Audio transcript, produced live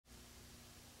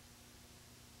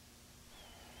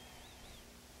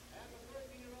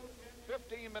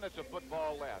15 minutes of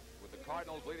football left, with the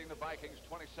Cardinals leading the Vikings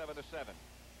 27-7.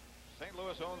 St.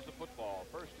 Louis owns the football,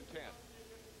 1st and 10.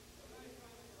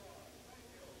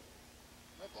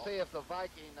 Let's see if the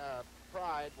Viking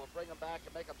pride will bring them back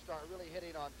and make them start really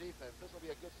hitting on defense. This will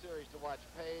be a good series to watch.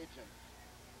 Page and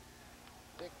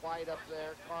Dick White up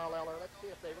there, Carl Eller. Let's see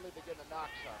if they really begin to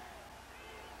knock some.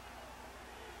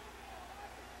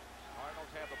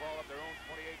 Cardinals have the ball at their own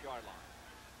 28-yard line.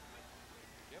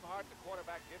 Jim Hart, the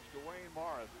quarterback, gives to Wayne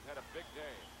Morris, who's had a big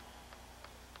day.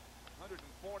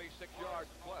 146 yards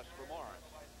plus for Morris.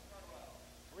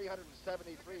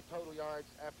 373 total yards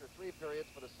after 3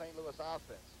 periods for the St. Louis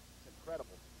offense. It's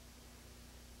incredible.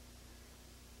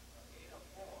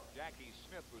 Jackie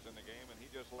Smith was in the game, and he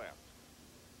just left.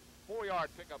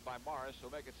 4-yard pickup by Morris,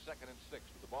 so make it 2nd and 6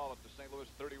 with the ball at the St.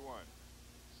 Louis 31.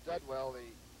 Studwell, the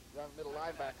young middle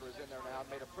linebacker, is in there now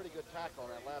and made a pretty good tackle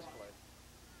on that last play.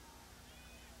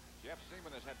 Jeff Seaman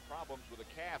has had problems with a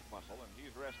calf muscle, and he's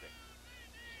resting.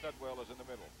 Studwell is in the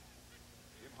middle.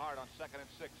 Jim Hart on 2nd and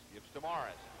 6. Gives to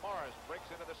Morris. Morris breaks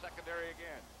into the secondary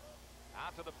again.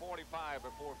 Out to the 45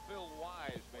 before Phil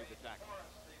Wise made the tackle.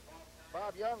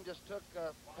 Bob Young just took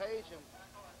Page and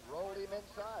rolled him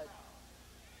inside.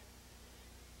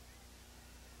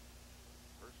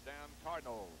 First down,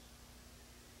 Cardinals.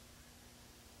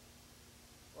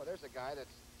 Well, there's a guy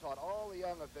that's taught all the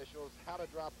young officials how to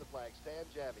drop the flag. Stan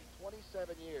Javi,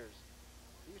 27 years.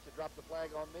 He used to drop the flag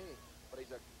on me. But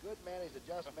he's a good man, he's a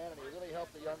just man, and he really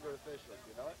helped the younger officials,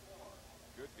 you know it?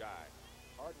 Good guy.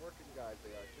 Hard-working guys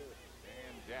they are, too.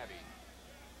 And Javi.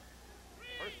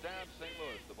 First down, St.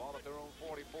 Louis. The ball at their own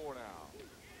 44 now.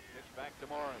 Pitch back to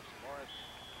Morris. Morris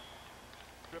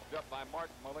tripped up by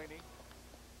Martin Mullaney.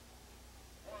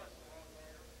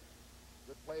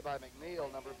 Good play by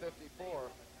McNeil, number 54.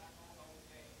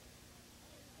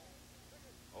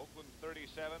 Oakland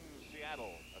 37,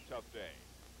 Seattle, a tough day.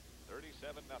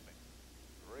 37-0.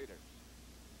 Raiders.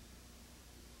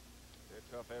 They're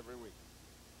tough every week.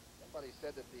 Somebody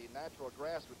said that the natural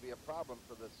grass would be a problem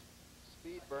for the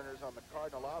speed burners on the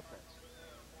Cardinal offense.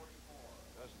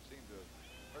 Doesn't seem to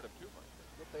hurt them too much.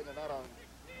 Good thing they're not on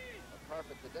a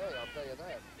carpet today, I'll tell you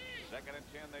that. 2nd and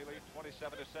 10, they lead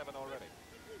 27-7 already.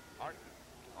 Hart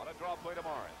on a draw play to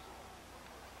Morris.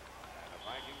 And the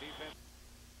Viking defense.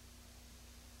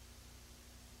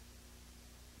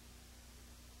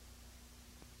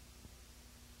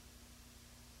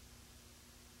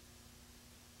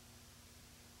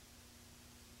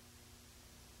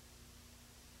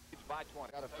 By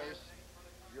 20. Got to face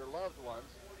your loved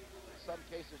ones. In some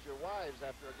cases, your wives.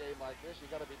 After a game like this, you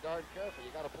got to be darn careful.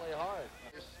 You got to play hard.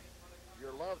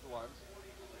 Your loved ones.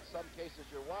 In some cases,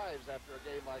 your wives. After a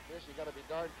game like this, you got to be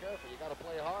darn careful. You got to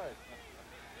play hard.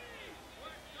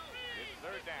 It's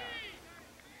 3rd down.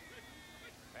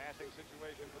 Passing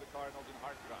situation for the Cardinals, and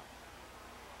Hart drops.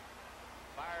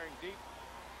 Firing deep.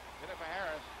 Hit it for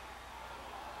Harris.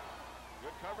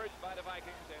 Good coverage by the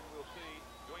Vikings, and we'll see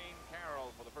Dwayne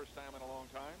Carroll for the first time in a long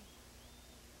time.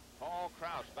 Paul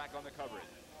Krause back on the coverage.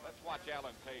 Let's watch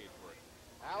Alan Page work.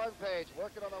 Alan Page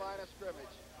working on the line of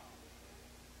scrimmage.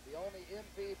 The only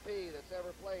MVP that's ever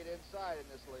played inside in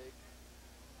this league.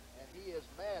 And he is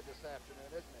mad this afternoon,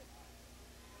 isn't he?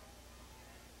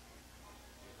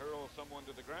 He hurls someone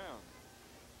to the ground.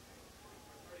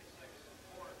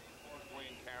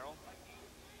 Dwayne Carroll.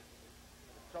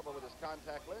 Trouble with his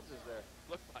contact lenses there.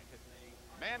 Looks like it.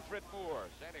 Manfred Moore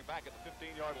standing back at the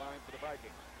 15-yard line for the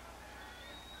Vikings.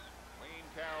 Wayne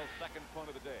Carroll's 2nd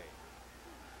punt of the day.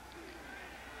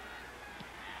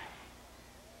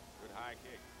 Good high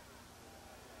kick.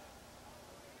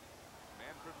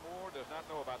 Manfred Moore does not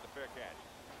know about the fair catch.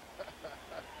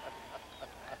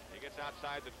 He gets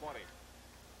outside the 20.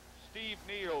 Steve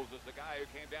Niels is the guy who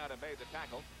came down and made the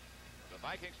tackle. The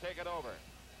Vikings take it over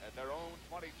at their own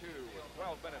 22 with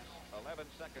 12 minutes, 11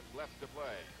 seconds left to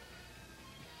play.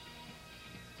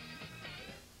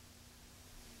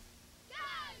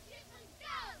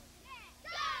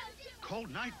 Cold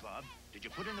night, Bob. Did you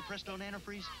put in the Prestone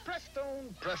antifreeze?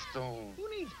 Prestone, Prestone. Who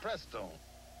needs Prestone?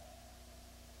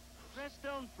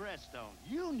 Prestone.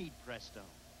 You need Prestone.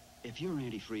 If your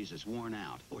antifreeze is worn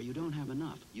out or you don't have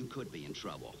enough, you could be in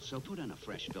trouble. So put in a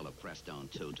fresh fill of Prestone,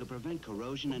 too, to prevent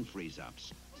corrosion and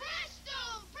freeze-ups.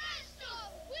 Prestone!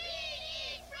 We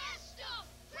need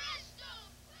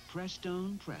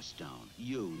Prestone! Prestone.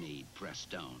 You need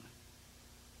Prestone.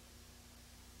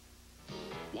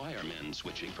 Why are men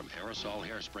switching from aerosol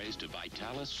hairsprays to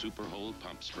Vitalis Super Hold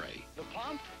Pump Spray? The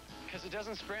pump? Because it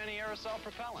doesn't spray any aerosol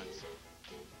propellants.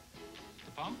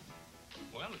 The pump?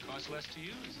 Well, it costs less to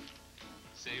use.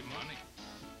 Save money.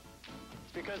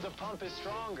 It's because the pump is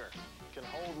stronger. Can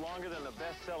hold longer than the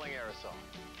best-selling aerosol.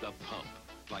 The Pump.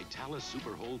 Vitalis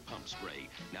Super Hold Pump Spray.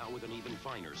 Now with an even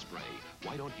finer spray.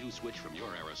 Why don't you switch from your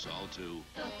aerosol to...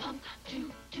 The pump,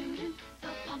 do, the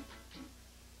pump.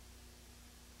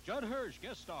 Judd Hirsch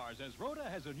guest stars as Rhoda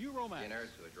has a new romance. Dinner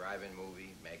to a drive-in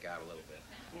movie, make out a little bit.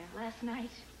 Yeah, last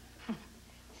night.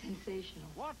 Sensational.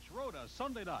 Watch Rhoda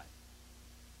Sunday night.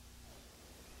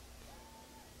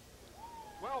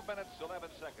 12 minutes, 11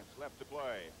 seconds left to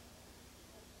play.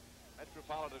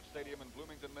 Metropolitan Stadium in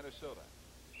Bloomington, Minnesota.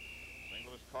 St.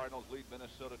 Louis Cardinals lead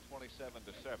Minnesota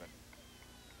 27-7.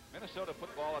 Minnesota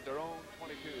football at their own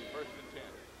 22, first and 10.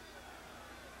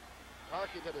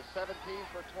 Tarkington is 17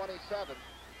 for 27.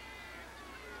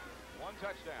 One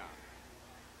touchdown.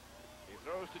 He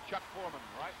throws to Chuck Foreman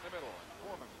right in the middle, and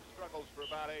Foreman struggles for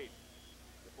about 8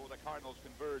 before the Cardinals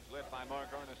converge, led by Mark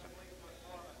Arneson.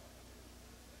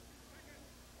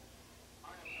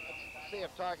 Let's see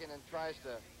if Tarkington tries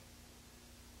to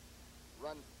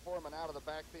run Foreman out of the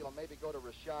backfield and maybe go to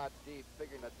Rashad deep,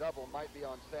 figuring a double might be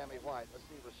on Sammy White. Let's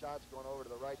see, Rashad's going over to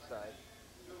the right side.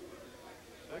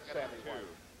 With Second Sammy and 2. White.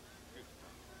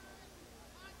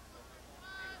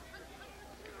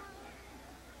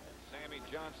 Sammy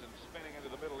Johnson spinning into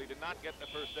the middle. He did not get the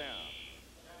first down.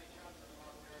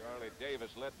 Charlie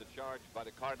Davis led the charge by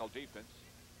the Cardinal defense.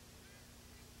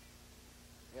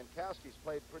 Jankowski's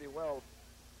played pretty well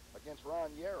against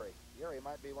Ron Yeri. Yeri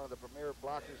might be one of the premier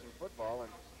blockers in football,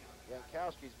 and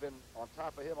Jankowski's been on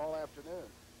top of him all afternoon.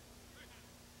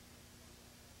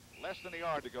 Less than a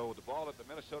yard to go with the ball at the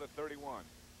Minnesota 31.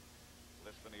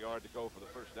 Less than a yard to go for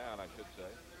the first down, I should say.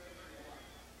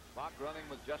 Clock running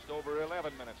with just over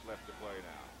 11 minutes left to play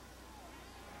now.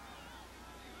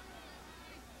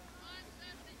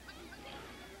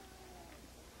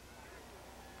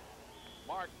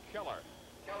 Mark Keller,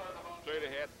 straight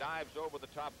ahead, dives over the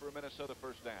top for a Minnesota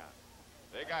first down.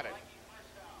 They got it.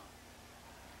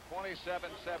 27-7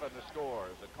 the score.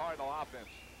 The Cardinal offense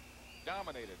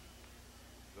dominated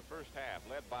the first half,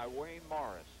 led by Wayne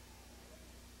Morris.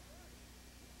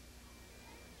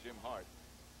 Jim Hart.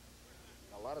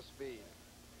 A lot of speed.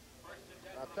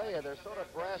 I'll tell you, they're sort of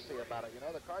brassy about it. You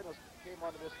know, the Cardinals came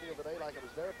onto this field today like it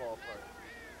was their ballpark.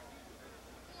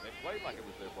 They played like it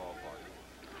was their ballpark.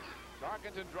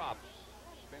 Tarkenton drops,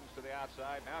 spins to the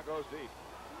outside, now goes deep.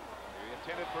 He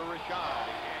intended for Rashad.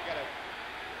 He can't get it.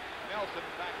 Nelson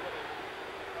back with it.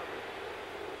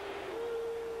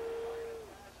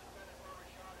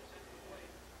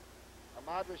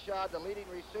 Ahmad Rashad, the leading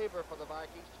receiver for the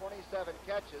Vikings, 27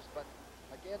 catches, but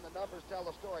again, the numbers tell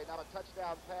the story. Not a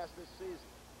touchdown pass this season.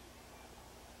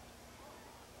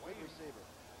 Good receiver.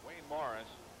 Wayne Morris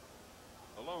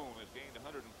alone has gained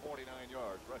 149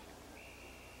 yards rushing.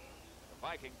 The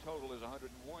Viking total is 101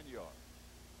 yards.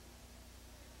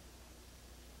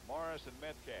 Morris and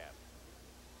Metcalf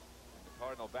in the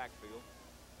Cardinal backfield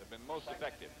have been most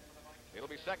effective. It'll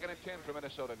be second and 10 for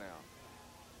Minnesota now.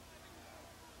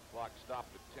 Clock stopped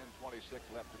at 10:26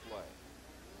 left to play.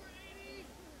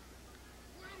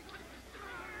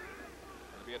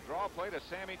 It'll be a draw play to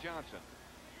Sammy Johnson.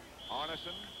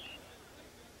 Arneson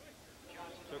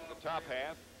took the top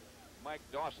half. Mike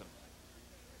Dawson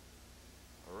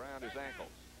around his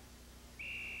ankles.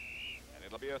 And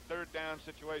it'll be a third down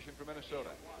situation for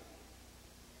Minnesota.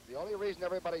 The only reason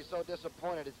everybody's so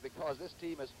disappointed is because this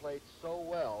team has played so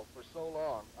well for so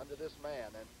long under this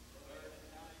man, and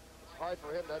it's hard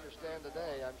for him to understand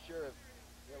today. I'm sure if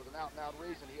there was an out-and-out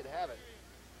reason, he'd have it.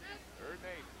 Third and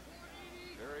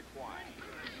 8. Very quiet.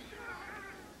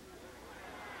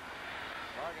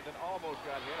 Tarkenton almost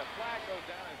got hit. A flag goes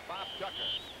down, and Bob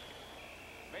Tucker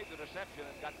made the reception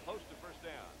and got close to first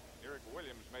down. Eric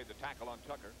Williams made the tackle on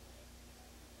Tucker.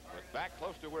 But back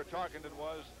close to where Tarkenton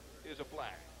was is a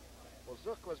flag. Well,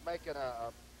 Zook was making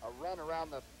a run around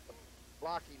the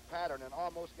blocking pattern and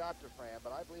almost got to Fran,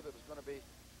 but I believe it was going to be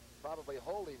probably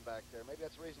holding back there. Maybe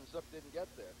that's the reason Zook didn't get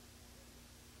there.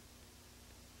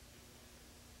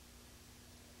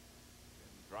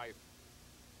 And Drive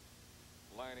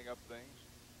lining up things.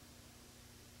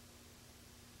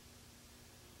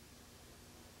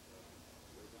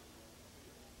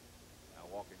 Now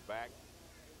walking back.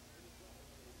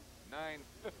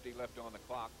 9:50 left on the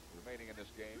clock remaining in this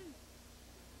game.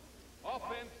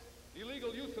 Offense,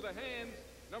 illegal use of the hands,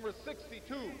 number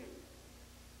 62.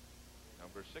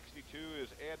 Number 62 is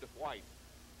Ed White.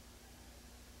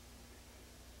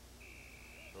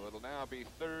 So it'll now be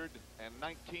 3rd and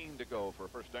 19 to go for a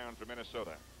first down for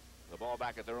Minnesota. The ball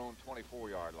back at their own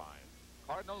 24-yard line.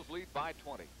 Cardinals lead by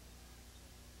 20.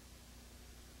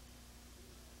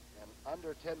 And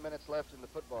under 10 minutes left in the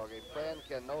football game. Fran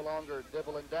can no longer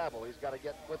dibble and dabble. He's got to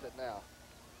get with it now.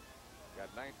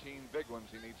 Got 19 big ones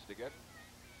he needs to get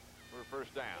for a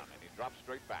first down, and he drops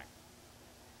straight back.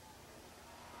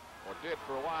 Or did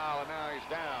for a while, and now he's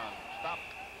down. Stopped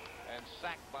and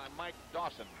sacked by Mike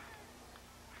Dawson.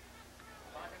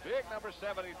 Big number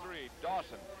 73,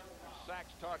 Dawson,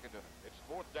 sacks Tarkenton. It's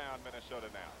fourth down, Minnesota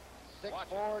now.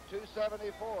 6'4",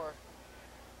 274.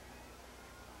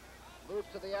 Moves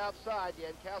to the outside.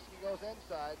 Jankowski goes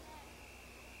inside.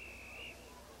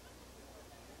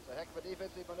 It's a heck of a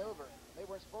defensive maneuver. They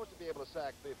weren't supposed to be able to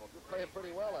sack people. They're playing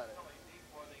pretty well at it.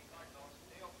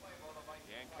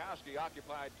 Jankowski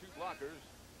occupied two blockers.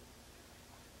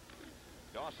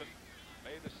 Dawson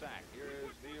made the sack. Here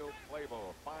is Neil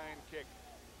Flavell. Fine kick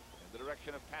in the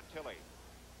direction of Pat Tilley.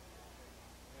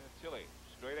 And Tilley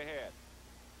straight ahead.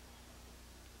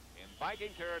 In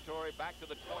Viking territory, back to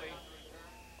the 20.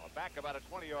 Or back about a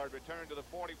 20-yard return to the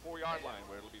 44-yard line,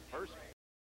 where it'll be first.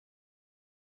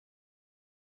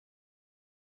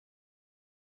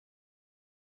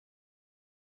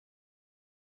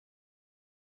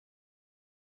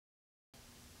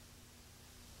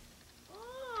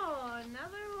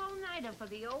 Another all-nighter for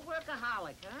the old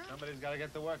workaholic, huh? Somebody's got to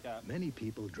get the work out. Many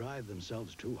people drive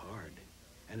themselves too hard,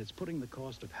 and it's putting the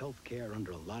cost of health care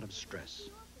under a lot of stress.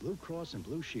 Blue Cross and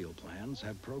Blue Shield plans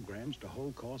have programs to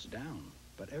hold costs down,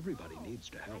 but everybody needs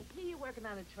to help. I hear you're working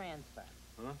on a transfer.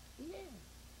 Huh? Yeah,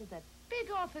 with that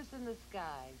big office in the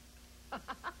sky.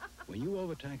 When you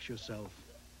overtax yourself,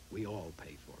 we all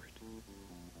pay for it.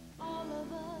 All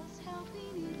of us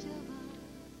helping each other.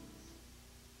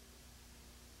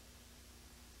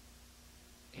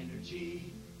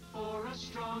 Energy for a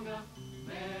stronger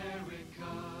America.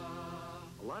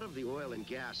 A lot of the oil and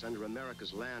gas under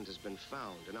America's land has been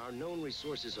found, and our known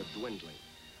resources are dwindling.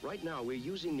 Right now, we're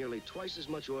using nearly twice as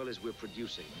much oil as we're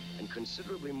producing, and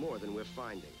considerably more than we're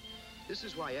finding. This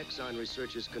is why Exxon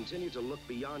researchers continue to look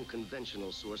beyond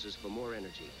conventional sources for more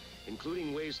energy,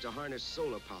 including ways to harness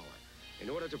solar power, in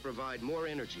order to provide more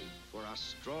energy for our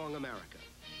strong America.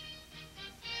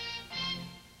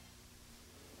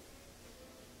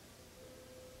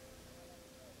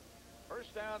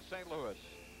 First down, St. Louis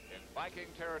in Viking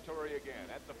territory again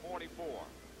at the 44.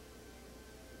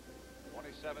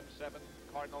 27-7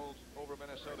 Cardinals over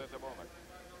Minnesota at the moment.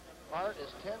 Hart is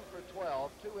 10 for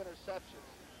 12, 2 interceptions,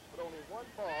 but only one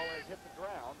ball has hit the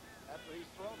ground after he's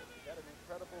thrown it. Is that an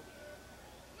incredible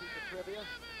piece of trivia?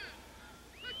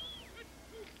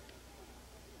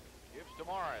 Gives to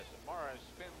Morris, and Morris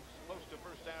spins close to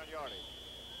first down yardage.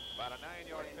 About a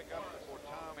 9-yard pickup before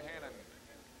Tom Hannon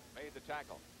made the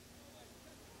tackle.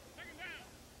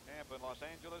 Tampa and Los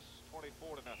Angeles,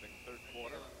 24-0, third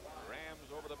quarter.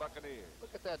 Rams over the Buccaneers.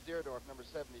 Look at that Deerdorf, number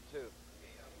 72.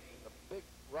 The big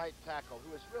right tackle,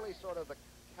 who is really sort of the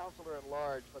counselor at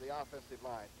large for the offensive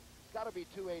line. He's got to be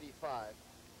 285.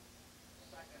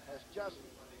 Has just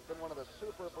been one of the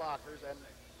super blockers, and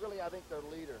really, I think their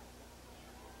leader.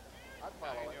 I'd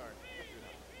follow it. 9-yard.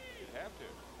 You'd have to.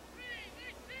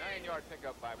 9-yard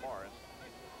pickup by Morris.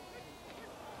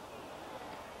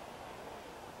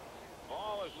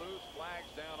 Ball is loose,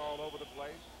 flags down all over the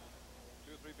place.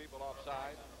 2 or 3 people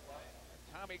offside.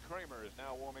 Tommy Kramer is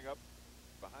now warming up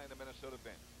behind the Minnesota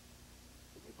bench.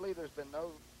 Can you believe there's been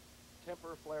no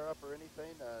temper flare-up or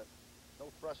anything?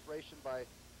 No frustration by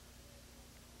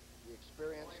the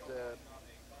experienced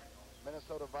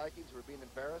Minnesota Vikings who are being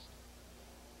embarrassed?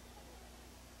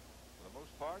 For the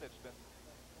most part, it's been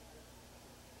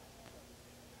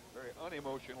a very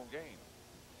unemotional game.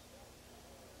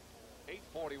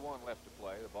 8:41 left to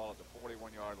play. The ball at the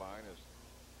 41-yard line as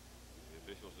the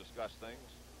officials discuss things.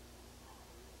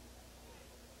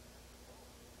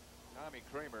 Tommy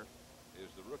Kramer is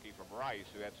the rookie from Rice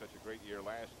who had such a great year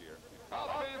last year.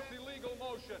 Offense, illegal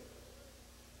motion.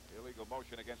 Illegal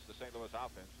motion against the St. Louis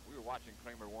offense. We were watching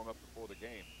Kramer warm up before the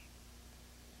game.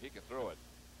 He can throw it.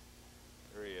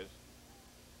 There he is.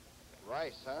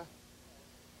 Rice, huh?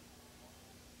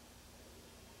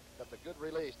 Got the good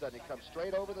release, doesn't he? Comes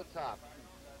straight over the top.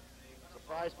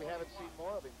 Surprised we haven't seen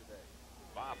more of him today.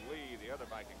 Bob Lee, the other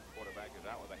Viking quarterback, is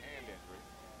out with a hand injury.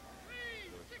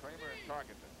 So it's Kramer and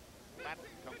Tarkenton. Latin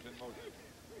comes in motion.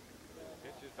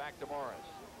 Pitches back to Morris.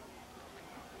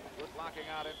 Good blocking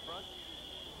out in front.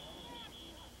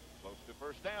 Close to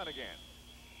first down again.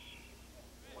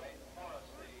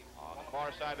 On the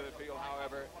far side of the field,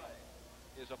 however,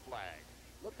 is a flag.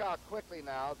 Look how quickly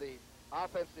now the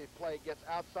offensive play gets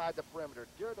outside the perimeter.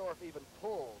 Deerdorf even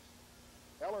pulls.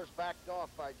 Eller's backed off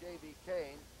by J.V.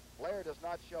 Kane. Blair does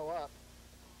not show up.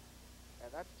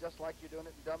 And that's just like you're doing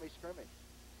it in dummy scrimmage.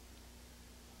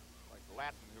 Like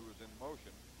Latin, who was in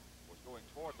motion, was going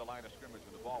toward the line of scrimmage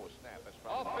when the ball was snapped. That's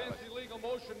probably offense illegal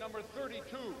motion number 32.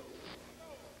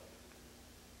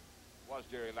 was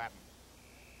Jerry Latin.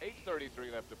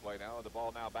 8:33 left to play now. The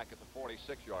ball now back at the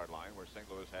 46-yard line where St.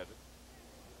 Louis has it.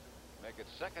 Make it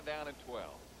 2nd down and 12.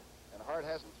 And Hart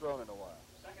hasn't thrown in a while.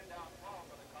 2nd down 12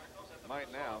 for the Cardinals at the might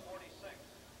now. 46.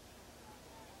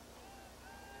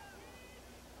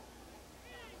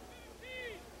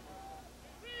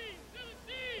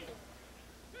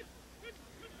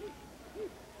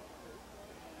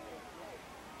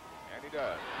 And he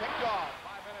does. Picked off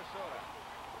by Minnesota.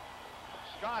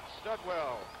 Scott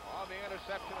Studwell on the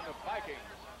interception of the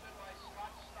Vikings.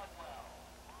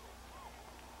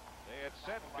 They had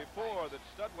said before that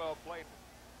Studwell played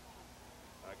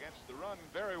against the run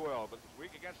very well, but was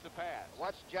weak against the pass.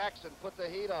 Watch Jackson put the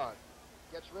heat on.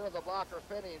 Gets rid of the blocker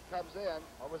Finney and comes in.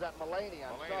 Or was that Mullaney?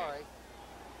 I'm sorry.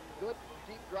 Good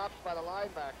deep drops by the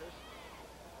linebackers.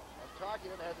 And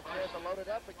Tarkenton has a chance to load it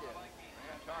up again.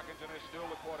 And Tarkenton is still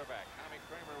the quarterback. Tommy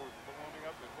Kramer was warming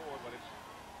up before, but it's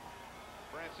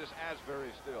Francis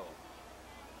Asbury still.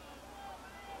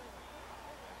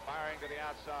 And firing to the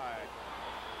outside.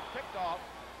 Picked off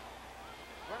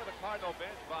in front of the Cardinal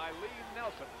bench by Lee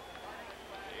Nelson.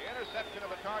 The interception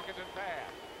of a Tarkenton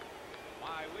pass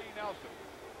by Lee Nelson,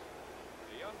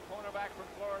 the young cornerback from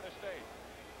Florida State.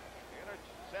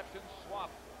 Interception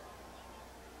swapped.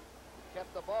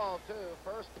 Kept the ball, too.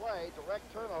 First play, direct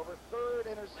turnover. 3rd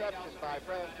interception by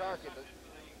Fran Tarkenton.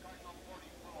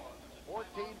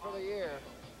 14 for the year.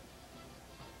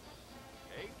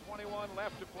 8:21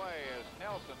 left to play as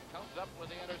Nelson comes up with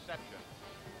the interception.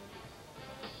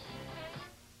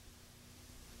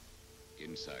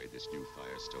 Inside this new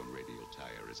Firestone radial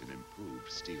tire is an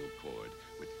improved steel cord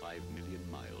with 5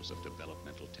 million miles of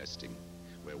developmental testing.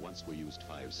 Where once we used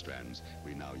 5 strands,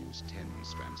 we now use 10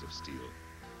 strands of steel.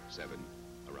 7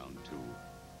 around 2,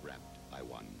 wrapped by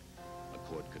 1. A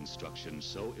cord construction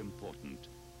so important,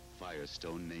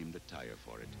 Firestone named the tire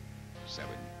for it.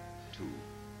 7, 2,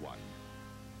 1.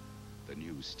 The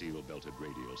new steel-belted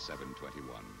radial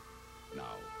 721.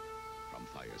 Now, from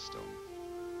Firestone.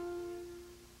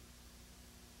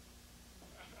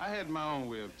 I had my own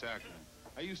way of tackling.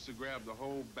 I used to grab the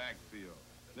whole backfield.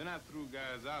 Then I threw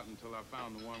guys out until I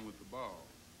found the one with the ball.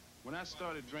 When I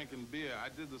started drinking beer, I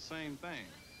did the same thing.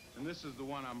 And this is the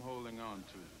one I'm holding on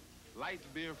to. Light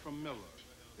beer from Miller.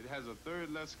 It has a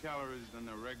 1/3 less calories than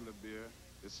a regular beer.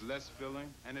 It's less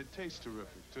filling, and it tastes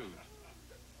terrific, too.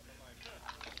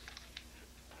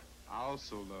 I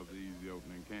also love the easy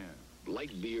opening can.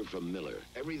 Light beer from Miller.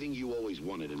 Everything you always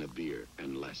wanted in a beer,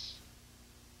 and less.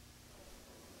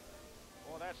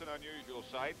 Well, that's an unusual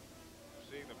sight,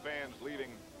 seeing the fans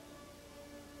leaving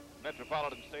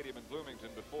Metropolitan Stadium in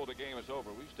Bloomington before the game is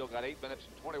over. We've still got 8 minutes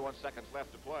and 21 seconds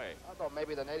left to play. I thought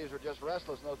maybe the natives were just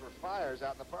restless and those were fires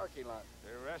out in the parking lot.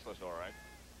 They're restless, all right.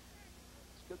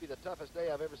 This could be the toughest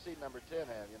day I've ever seen number 10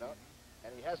 have, you know.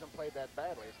 And he hasn't played that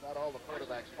badly. It's not all the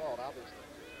quarterback's fault, obviously.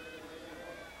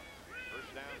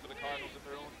 First down for the Cardinals at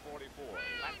their own 44.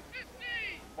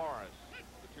 Morris,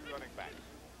 the 2 running backs.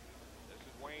 This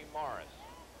is Wayne Morris.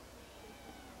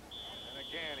 And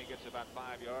again, he gets about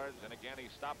 5 yards. And again,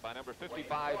 he's stopped by number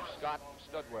 55, Scott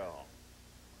Studwell.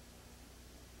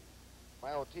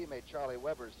 My old teammate, Charlie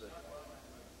Weber's the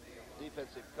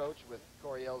defensive coach with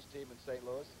Coryell's team in St.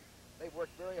 Louis. They've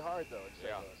worked very hard, though, in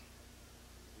St. Louis.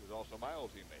 He was also my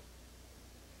old teammate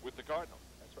with the Cardinals.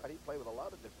 That's right. He played with a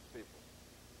lot of different people.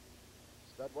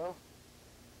 Studwell?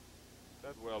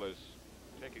 Studwell is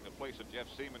taking the place of Jeff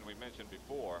Seaman we mentioned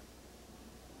before.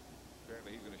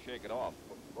 Apparently he's going to shake it off.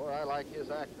 Boy, I like his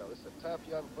act, though. This is a tough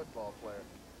young football player.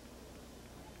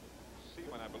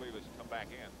 Seaman, I believe, has come back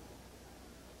in.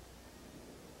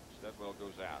 Studwell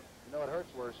goes out. You know, it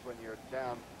hurts worse when you're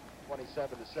down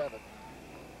 27-7.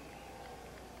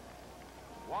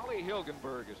 Wally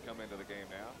Hilgenberg has come into the game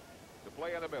now to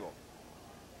play in the middle.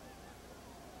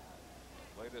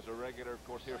 Played as a regular, of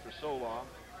course, here for so long.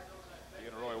 He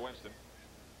and Roy Winston.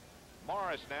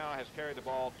 Morris now has carried the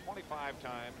ball 25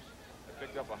 times and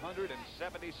picked up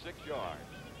 176 yards.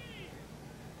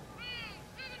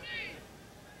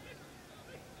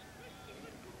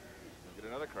 We'll get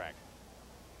another crack.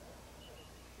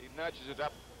 He nudges it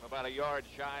up about a yard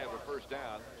shy of a first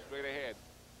down, straight ahead.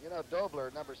 You know,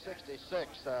 Dobler, number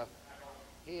 66,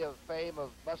 he of fame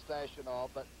of mustache and all,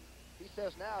 but he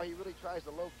says now he really tries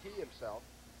to low-key himself,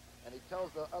 and he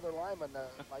tells the other linemen,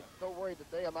 like, don't worry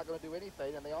today, I'm not going to do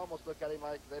anything, and they almost look at him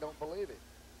like they don't believe him.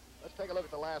 Let's take a look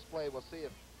at the last play. We'll see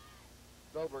if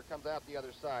Dobler comes out the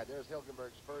other side. There's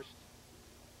Hilgenberg's first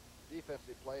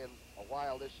defensive play in a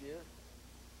while this year.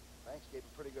 Banks gave him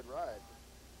a pretty good ride.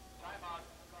 Timeout.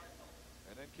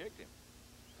 And then kicked him.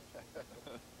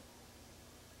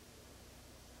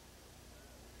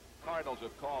 Cardinals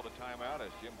have called a timeout as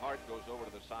Jim Hart goes over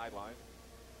to the sideline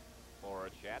for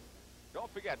a chat. Don't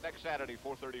forget, next Saturday,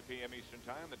 4:30 p.m. Eastern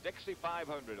Time, the Dixie 500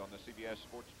 on the CBS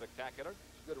Sports Spectacular.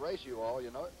 It's a good race, you all. You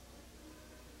know it.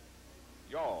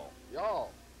 Y'all.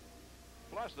 Y'all.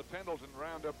 Plus the Pendleton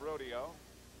Roundup Rodeo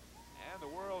and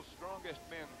the world's strongest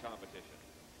men competition.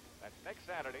 That's next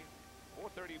Saturday,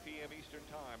 4:30 p.m. Eastern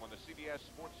Time on the CBS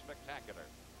Sports Spectacular.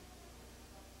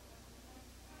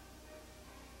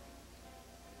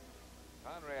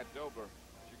 Conrad Dobler,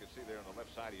 as you can see there on the left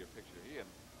side of your picture, he and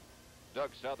Doug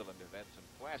Sutherland have had some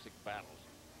classic battles.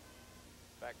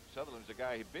 In fact, Sutherland's the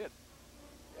guy he bit.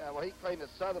 Yeah, well, he claimed that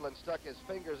Sutherland stuck his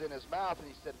fingers in his mouth, and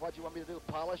he said, "What do you want me to do,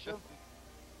 polish him?"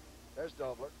 There's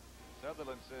Dobler.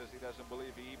 Sutherland says he doesn't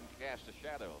believe he even cast a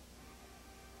shadow.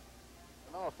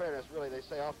 In all fairness, really, they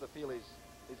say off the field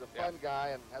he's a fun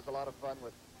guy and has a lot of fun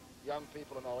with young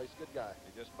people and all. He's a good guy.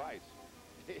 He just bites.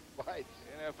 He bites.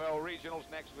 NFL Regionals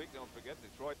next week. Don't forget,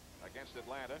 Detroit against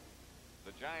Atlanta.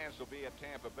 The Giants will be at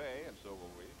Tampa Bay, and so will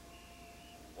we.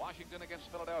 Washington against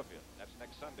Philadelphia. That's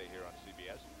next Sunday here on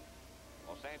CBS.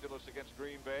 Los Angeles against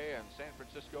Green Bay and San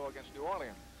Francisco against New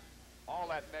Orleans. All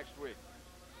that next week.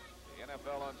 The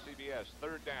NFL on CBS.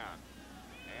 Third down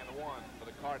and 1 for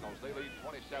the Cardinals. They lead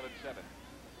 27-7.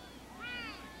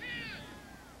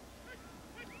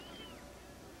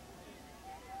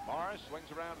 Morris swings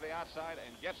around to the outside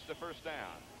and gets the first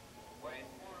down.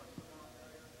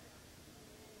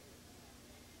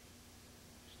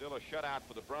 Still a shutout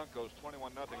for the Broncos,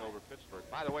 21-0 over Pittsburgh.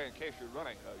 By the way, in case you're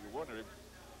wondering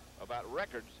about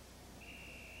records,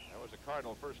 that was a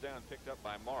Cardinal first down picked up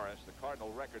by Morris. The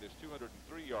Cardinal record is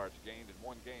 203 yards gained in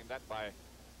one game. That by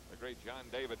the great John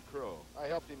David Crow. I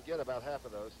helped him get about half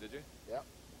of those. Did you? Yep.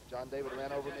 John David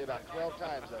ran over me about 12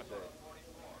 times that day.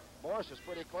 Morris is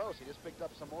pretty close. He just picked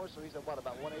up some more, so he's at, what,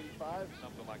 about 185?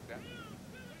 Something like that.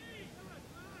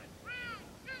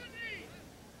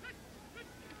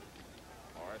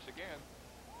 Morris again.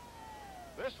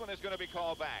 This one is going to be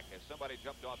called back as somebody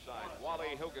jumped offside.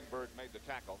 Wally Hilgenberg made the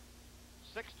tackle.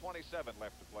 6:27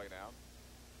 left to play now.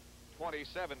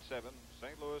 27-7,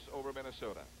 St. Louis over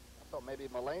Minnesota. I thought maybe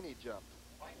Mulaney jumped.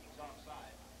 Vikings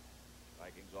offside.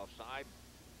 Vikings offside.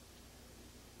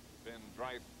 Ben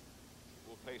Drive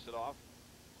will face it off.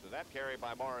 So that carry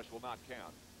by Morris will not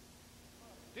count.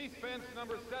 Defense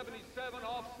number 77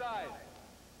 offside.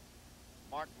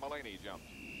 Mark Mulaney jumps.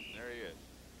 There he is.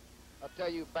 I'll tell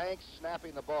you, Banks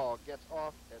snapping the ball gets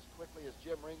off as quickly as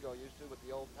Jim Ringo used to with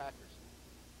the old Packers.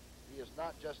 He is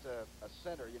not just a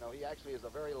center, you know, he actually is a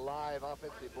very live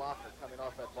offensive blocker coming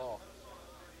off that ball.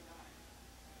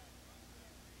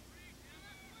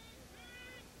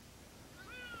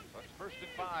 So it's 1st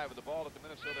and 5 with the ball at the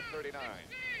Minnesota 39.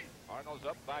 Cardinals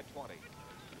up by 20.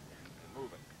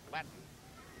 Moving. Latin.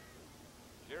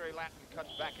 Jerry Latin cuts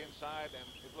back inside, and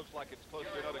it looks like it's close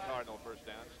to another Cardinal first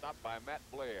down. Stopped by Matt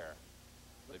Blair.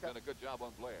 They've done a good job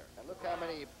on Blair. And look how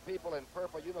many people in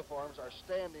purple uniforms are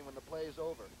standing when the play is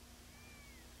over.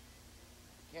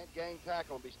 You can't gang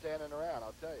tackle and be standing around,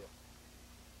 I'll tell you.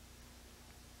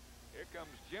 Here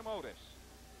comes Jim Otis,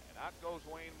 and out goes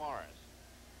Wayne Morris.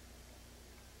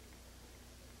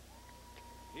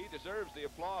 He deserves the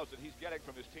applause that he's getting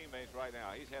from his teammates right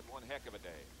now. He's had one heck of a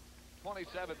day.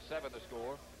 27-7 the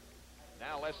score.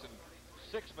 Now less than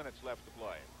 6 minutes left to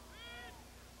play.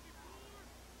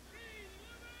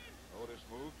 Otis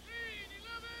moves.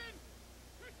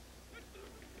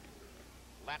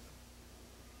 Latin.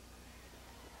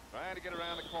 Trying to get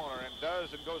around the corner and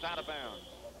does, and goes out of bounds.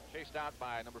 Chased out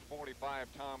by number 45,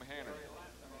 Tom Hannon.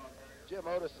 Jim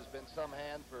Otis has been some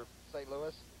hand for St.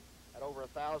 Louis. At over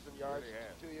 1,000 yards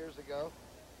 2 years ago.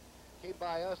 Came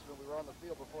by us when we were on the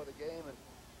field before the game and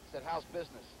said, "How's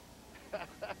business?"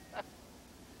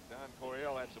 Don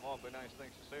Coryell had some awfully nice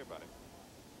things to say about it.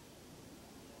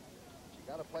 You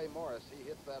got to play Morris. He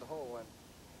hits that hole, and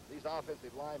these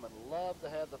offensive linemen love to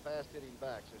have the fast-hitting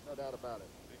backs. There's no doubt about it.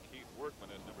 Big Keith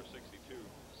Workman is number 62.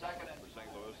 Second for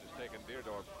St. Louis. Has taken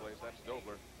Deerdorf's place. That's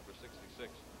Dobler, number 66.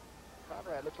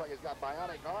 Conrad looks like he's got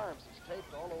bionic arms. He's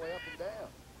taped all the way up and down.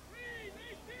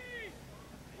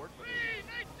 Workman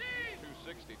is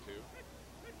 262.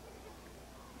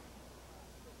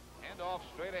 Hand off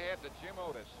straight ahead to Jim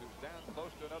Otis, who's down close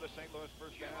to another St. Louis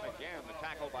first down. Again, the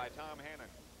tackle by Tom Hannon.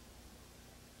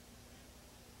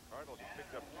 Cardinals have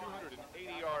picked up 280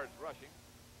 yards rushing.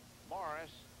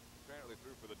 Morris, apparently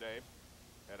through for the day,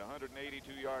 at 182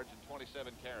 yards and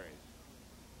 27 carries.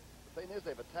 The thing is,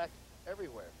 they've attacked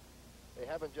everywhere. They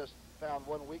haven't just found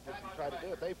one weakness and tried to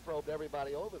do it. They've probed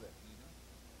everybody over there.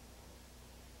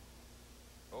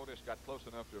 Otis got close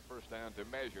enough to a first down to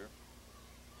measure,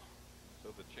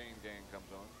 so the chain gang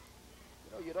comes on.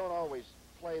 You know, you don't always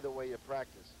play the way you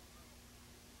practice.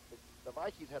 The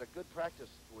Vikings had a good practice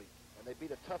week, and they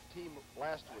beat a tough team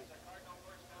last week.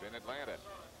 In Atlanta.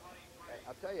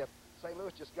 I'll tell you, St.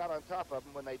 Louis just got on top of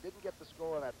them. When they didn't get the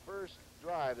score on that first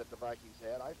drive that the Vikings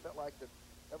had, I felt like that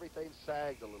everything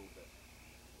sagged a little bit.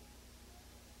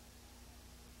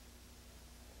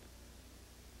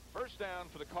 First down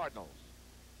for the Cardinals.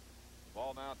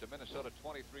 Ball now at the Minnesota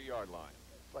 23-yard line.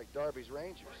 It's like Darby's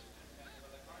Rangers.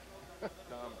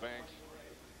 Tom Banks.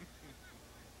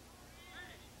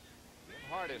 Jim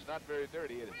Hart is not very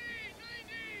dirty, is it?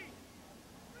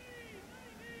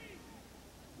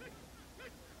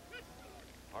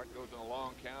 Hart goes in a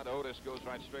long count. Otis goes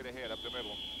right straight ahead up the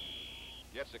middle.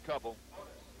 Gets a couple.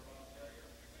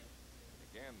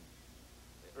 Again,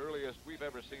 the earliest we've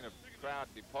ever seen a crowd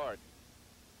depart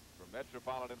from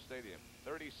Metropolitan Stadium.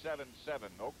 37-7,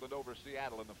 Oakland over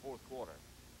Seattle in the fourth quarter.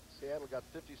 Seattle got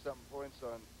 50-something points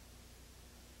on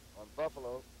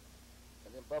Buffalo,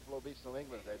 and then Buffalo beats New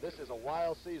England today. This is a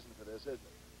wild season for this, isn't it?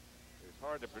 It's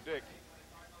hard to predict.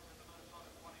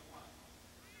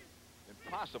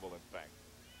 Impossible, in fact.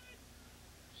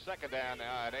 Second down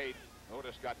now at 8.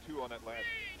 Otis got 2 on that last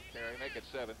carry. Make it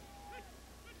 7.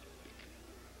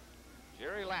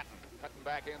 Jerry Latin cutting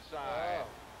back inside. Oh.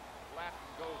 Latin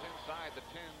goes inside the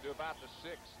 10 to about the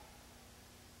 6.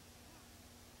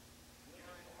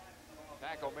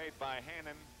 Tackle made by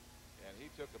Hannon, and he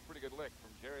took a pretty good lick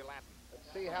from Jerry Latin.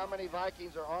 Let's see how many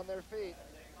Vikings are on their feet.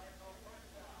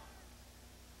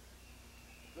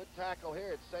 Good tackle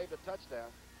here. It saved a touchdown.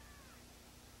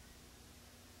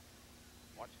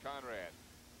 Watch Conrad.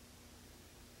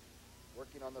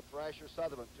 Working on the Thrasher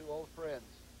Sutherland, 2 old friends.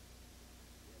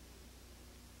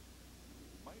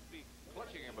 Might be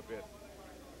clutching him a bit.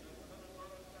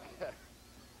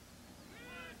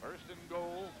 First and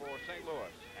goal for St.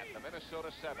 Louis at the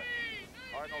Minnesota 7.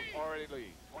 Cardinals already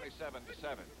lead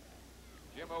 27-7.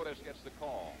 Jim Otis gets the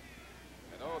call.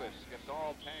 And Otis gets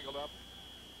all tangled up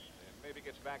and maybe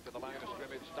gets back to the line of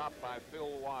scrimmage, stopped by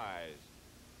Phil Wise.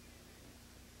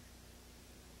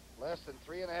 Less than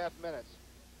 3.5 minutes.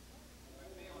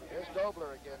 Here's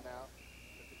Dobler again now.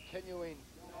 The continuing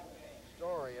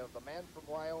story of the man from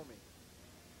Wyoming.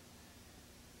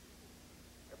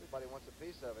 Everybody wants a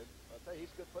piece of it. I'll tell you, he's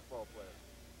a good football player.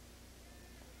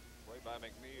 Play by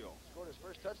McNeil. Scored his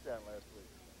first touchdown last week.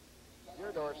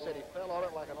 Deerdorf said he fell on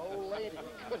it like an old lady.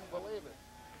 He couldn't believe it.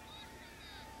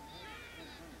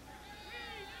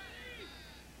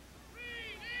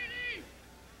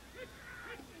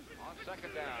 On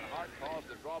second down, Hart calls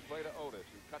the draw play to Otis,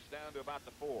 who cuts down to about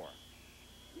the 4.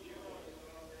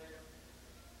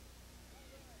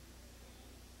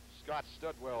 Scott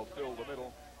Studwell filled the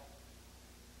middle.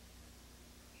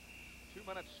 2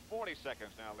 minutes, 40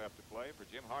 seconds now left to play for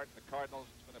Jim Hart and the Cardinals.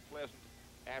 It's been a pleasant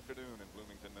afternoon in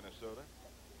Bloomington, Minnesota.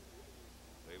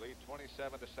 They lead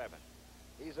 27-7.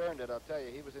 He's earned it, I'll tell you.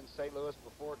 He was in St. Louis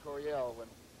before Coryell when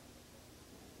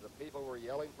the people were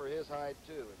yelling for his hide,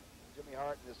 too. And Jimmy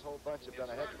Hart and this whole bunch have done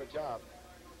a heck of a job.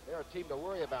 They're a team to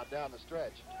worry about down the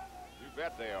stretch. You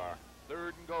bet they are.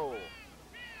 Third and goal.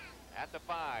 At the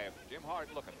 5, Jim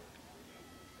Hart looking.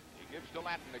 He gives to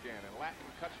Latin again, and Latin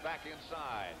cuts back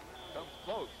inside. Comes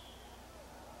close.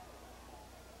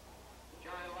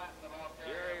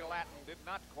 Jerry Latin did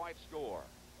not quite score.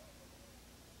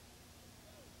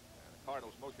 And the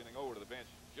Cardinals motioning over to the bench.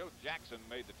 Joe Jackson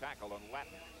made the tackle on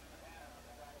Latin.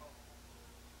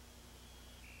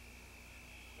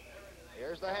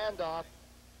 Here's the handoff.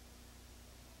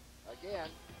 Again,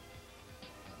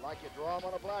 like you draw them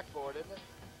on a blackboard, isn't it?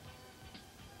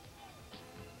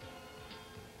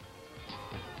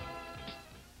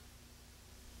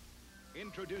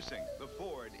 Introducing the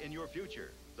Ford in your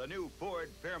future. The new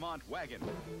Ford Fairmont Wagon.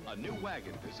 A new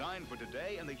wagon designed for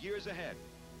today and the years ahead.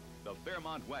 The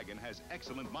Fairmont Wagon has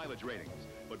excellent mileage ratings,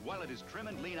 but while it is trim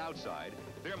and lean outside,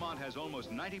 Fairmont has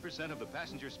almost 90% of the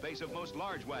passenger space of most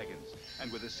large wagons,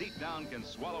 and with the seat down can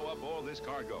swallow up all this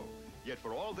cargo. Yet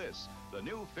for all this, the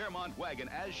new Fairmont Wagon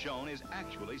as shown is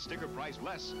actually sticker price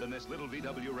less than this little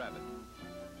VW Rabbit.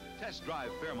 Test drive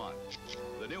Fairmont,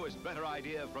 the newest better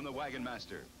idea from the Wagon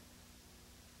Master.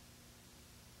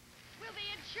 Will the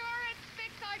insurance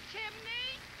fix our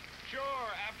chimney? Sure,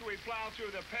 after we plow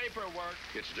through the paperwork.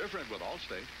 It's different with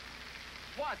Allstate.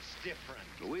 What's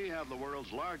different? We have the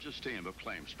world's largest team of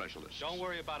claims specialists. Don't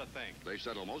worry about a thing. They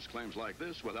settle most claims like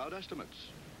this without estimates.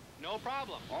 No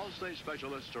problem. Allstate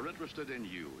specialists are interested in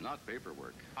you, not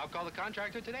paperwork. I'll call the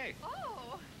contractor today.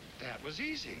 Oh. That was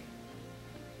easy.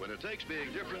 When it takes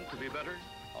being different to be better,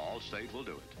 Allstate will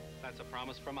do it. That's a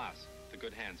promise from us, the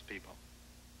Good Hands people.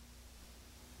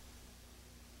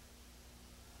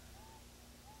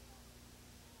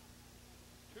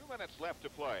 minutes left to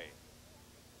play.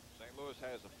 St. Louis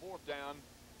has a 4th down.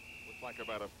 Looks like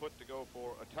about a foot to go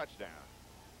for a touchdown.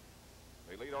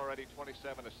 They lead already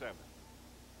 27-7.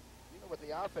 You know, with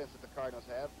the offense that the Cardinals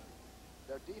have,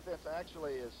 their defense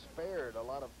actually has spared a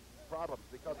lot of problems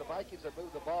because the Vikings have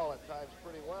moved the ball at times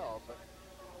pretty well, but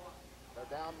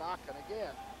they're down knocking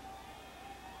again.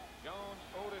 Jones,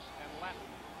 Otis, and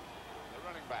Latin, the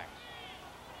running backs.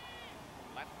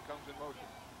 Latin comes in motion.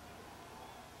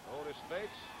 Otis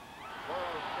fakes.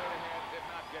 Burrows straight ahead, did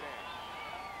not get in.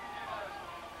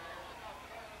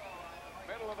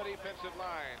 Middle of the defensive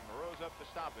line, rose up to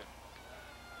stop him.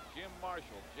 Jim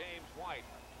Marshall, James White,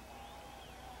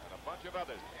 and a bunch of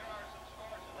others.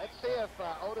 Let's see if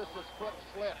Otis's foot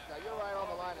slipped. Now, you're right on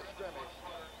the line of scrimmage.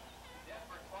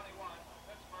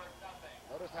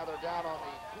 Notice how they're down on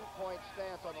the 2-point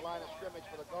stance on the line of scrimmage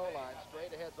for the goal line.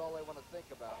 Straight ahead's all they want to think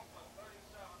about.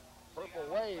 Purple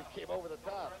wave came over the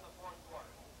top.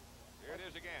 Here it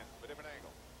is again, a different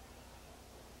angle.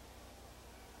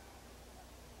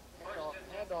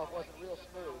 Handoff wasn't real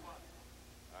smooth.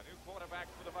 A new quarterback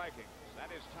for the Vikings. That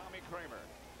is Tommy Kramer,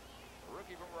 a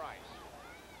rookie from Rice.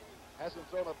 Hasn't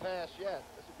thrown a pass yet.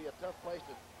 This would be a tough place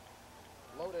to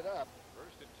load it up.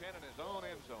 1st and 10 in his own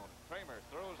end zone. Kramer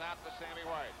throws out to Sammy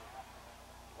White.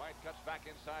 White cuts back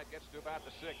inside, gets to about the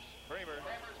 6. Kramer,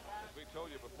 as we told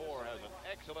you before, has an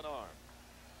excellent arm.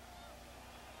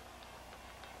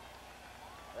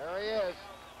 There he is.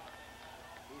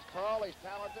 He's tall, he's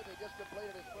talented, he just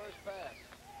completed his first pass.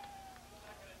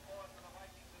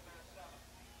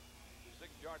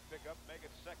 6-yard pickup, make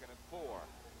it 2nd and 4.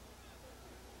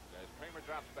 As Kramer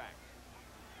drops back.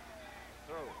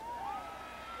 Throw.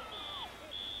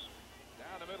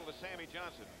 Down the middle to Sammy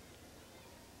Johnson.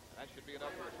 That should be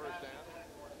enough for a 1st down.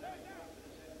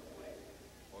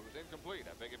 Well, it was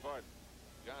incomplete, I beg your pardon.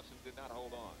 Johnson did not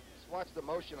hold on. Just watch the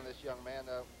motion on this young man.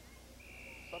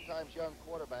 Sometimes young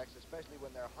quarterbacks, especially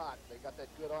when they're hot, they got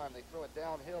that good arm. They throw it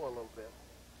downhill a little bit.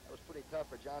 That was pretty tough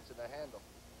for Johnson to handle.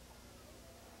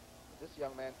 But this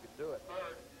young man could do it.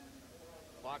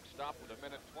 Clock stopped with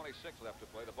 1:26 left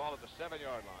to play. The ball at the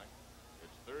 7-yard line.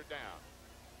 It's 3rd down.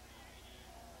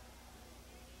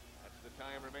 That's the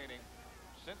time remaining.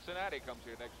 Cincinnati comes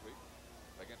here next week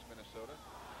against Minnesota.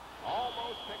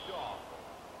 Almost picked off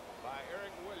by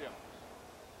Eric Williams.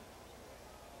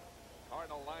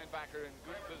 Cardinal linebacker in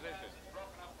good position.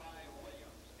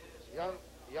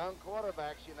 Young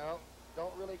quarterbacks, you know,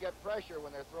 don't really get pressure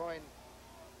when they're throwing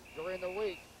during the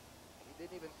week. He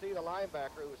didn't even see the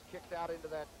linebacker who was kicked out into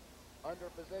that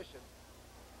under position.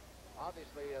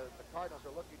 Obviously, the Cardinals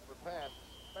are looking for passes,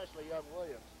 especially young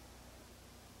Williams.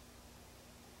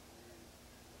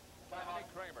 Tommy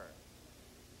Kramer.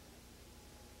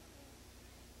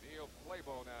 Neil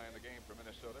Flabeau now in the game for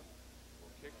Minnesota.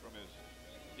 Will kick from his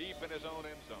deep in his own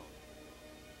end zone.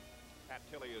 Pat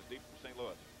Tilley is deep from St.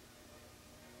 Louis.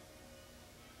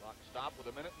 Clock stopped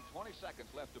with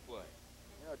 1:20 left to play.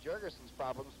 You know, Jurgensen's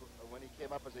problems when he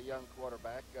came up as a young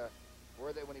quarterback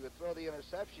were that when he would throw the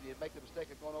interception, he'd make the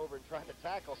mistake of going over and trying to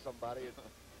tackle somebody.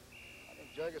 I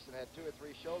think Jurgensen had 2 or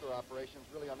 3 shoulder operations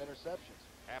really on interceptions.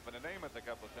 Happened to name it a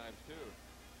couple of times, too.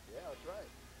 Yeah, that's right.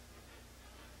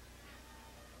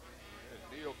 Here's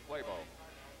Neil Flabeau.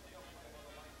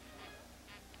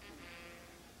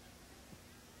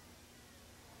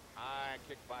 High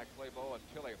kick by Flabeau, and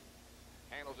Tilley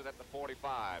handles it at the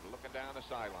 45, looking down the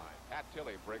sideline. Pat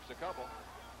Tilley breaks a couple,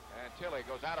 and Tilley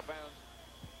goes out of bounds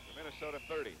to Minnesota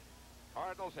 30.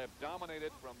 Cardinals have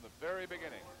dominated from the very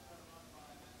beginning.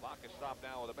 Clock is stopped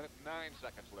now with 1:09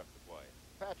 left to play.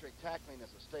 Patrick, tackling is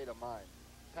a state of mind.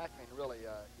 Tackling really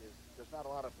there's not a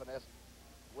lot of finesse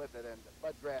with it, and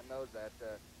Bud Grant knows that.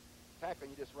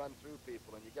 Tackling, you just run through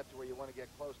people, and you get to where you want to get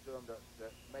close to them to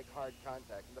make hard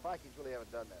contact. And the Vikings really haven't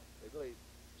done that. They really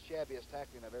shabbiest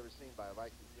tackling I've ever seen by a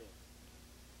Viking team.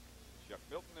 Chuck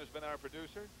Milton has been our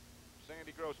producer.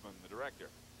 Sandy Grossman, the director.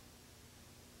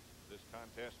 This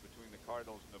contest between the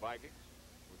Cardinals and the Vikings,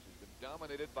 which has been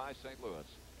dominated by St. Louis.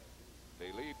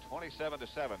 They lead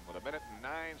 27-7 with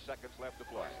 1:09 left to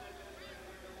play.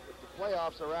 With the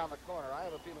playoffs around the corner, I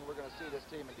have a feeling we're going to see this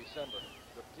team in December.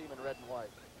 The team in red and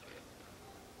white.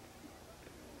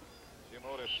 Jim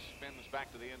Otis spins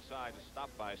back to the inside and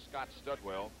stopped by Scott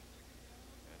Studwell.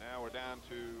 And now we're down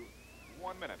to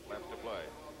 1 minute left to play.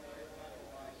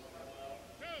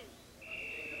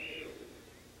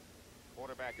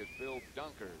 Quarterback is Bill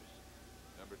Dunkers,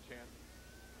 number 10.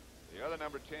 The other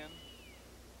number 10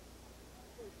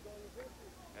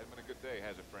 hasn't been a good day,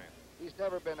 has it, Fran? He's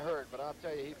never been hurt, but I'll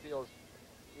tell you, he feels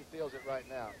it right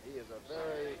now. He is a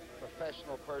very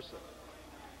professional person.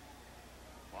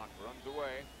 Clock runs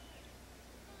away.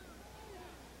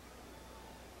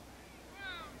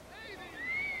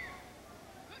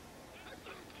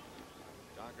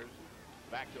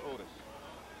 Back to Otis.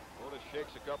 Otis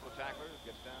shakes a couple of tacklers,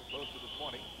 gets down close to the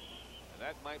 20. And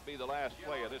that might be the last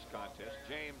play of this contest.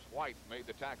 James White made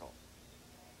the tackle.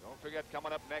 Don't forget,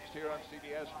 coming up next here on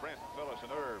CBS, Brent, Phyllis,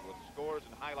 and Irv with scores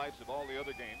and highlights of all the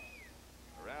other games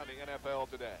around the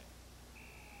NFL today.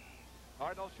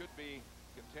 Cardinals should be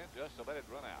content just to let it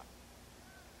run out.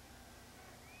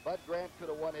 Bud Grant could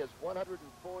have won his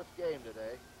 104th game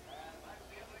today.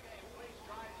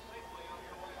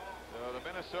 So the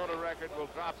Minnesota record will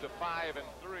drop to 5-3.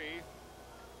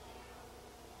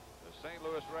 The St.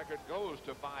 Louis record goes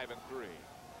to 5-3.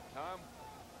 Tom,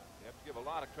 you have to give a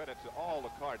lot of credit to all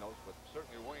the Cardinals, but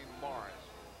certainly Wayne Morris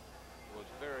was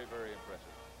very, very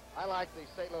impressive. I like the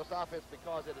St. Louis offense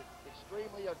because it is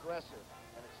extremely aggressive,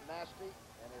 and it's nasty,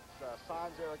 and it's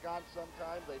sans arrogance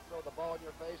sometimes. They throw the ball in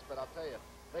your face, but I'll tell you,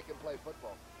 they can play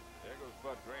football. There goes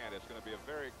Bud Grant. It's going to be a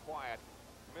very quiet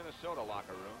Minnesota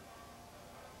locker room.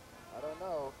 I don't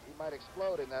know. He might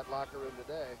explode in that locker room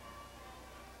today.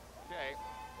 Okay,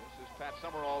 this is Pat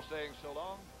Summerall saying so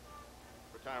long.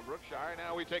 For Tom Brookshire,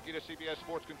 now we take you to CBS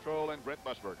Sports Control and Brent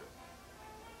Musburger.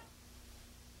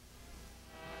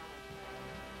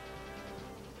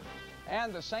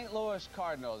 And the St. Louis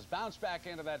Cardinals bounce back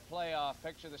into that playoff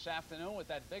picture this afternoon with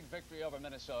that big victory over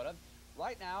Minnesota.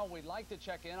 Right now, we'd like to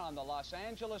check in on the Los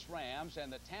Angeles Rams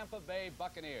and the Tampa Bay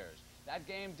Buccaneers. That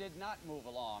game did not move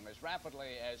along as rapidly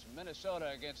as Minnesota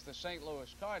against the St.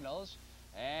 Louis Cardinals.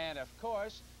 And, of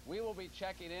course, we will be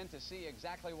checking in to see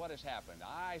exactly what has happened.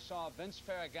 I saw Vince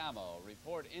Ferragamo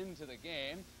report into the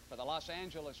game for the Los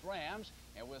Angeles Rams,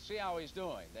 and we'll see how he's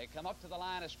doing. They come up to the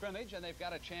line of scrimmage, and they've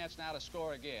got a chance now to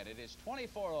score again. It is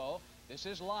 24-0. This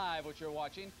is live, what you're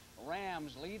watching.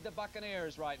 Rams lead the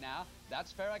Buccaneers right now.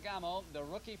 That's Ferragamo, the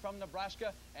rookie from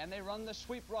Nebraska, and they run the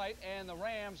sweep right, and the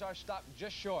Rams are stopped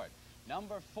just short.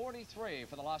 Number 43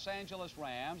 for the Los Angeles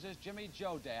Rams is Jimmy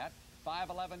Jodat,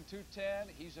 5'11", 210.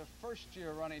 He's a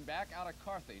first-year running back out of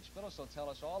Carthage. Phyllis will tell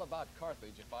us all about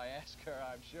Carthage if I ask her,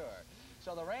 I'm sure.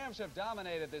 So the Rams have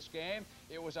dominated this game.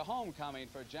 It was a homecoming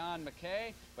for John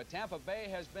McKay, but Tampa Bay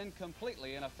has been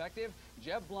completely ineffective.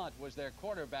 Jeb Blunt was their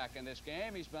quarterback in this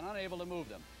game. He's been unable to move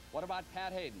them. What about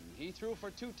Pat Hayden? He threw for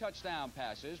 2 touchdown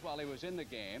passes while he was in the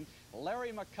game.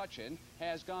 Larry McCutcheon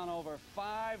has gone over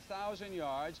 5,000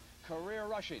 yards career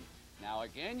rushing. Now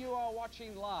again, you are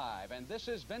watching live, and this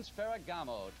is Vince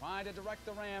Ferragamo trying to direct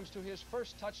the Rams to his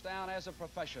first touchdown as a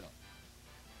professional.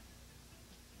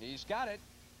 He's got it.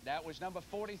 That was number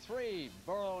 43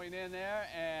 burrowing in there,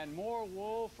 and more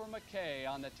wool for McKay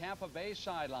on the Tampa Bay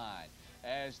sideline,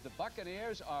 as the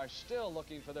Buccaneers are still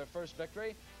looking for their first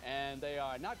victory, and they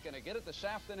are not going to get it this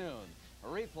afternoon. A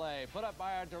replay put up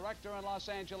by our director in Los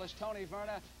Angeles, Tony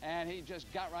Verna, and he just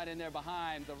got right in there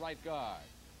behind the right guard.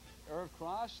 Irv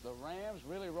Cross, the Rams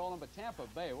really rolling, but Tampa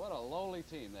Bay, what a lowly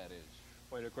team that is.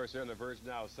 Well, and of course, they're on the verge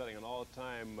now of setting an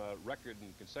all-time record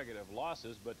in consecutive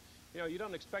losses, but you know, you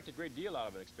don't expect a great deal out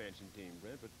of an expansion team,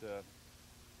 Brent, but of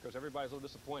course, everybody's a little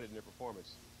disappointed in their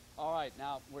performance. All right,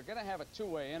 now, we're going to have a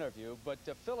two-way interview, but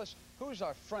Phyllis, who's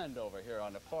our friend over here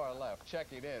on the far left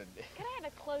checking in? Can I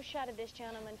have a close shot of this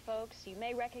gentleman, folks? You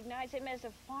may recognize him as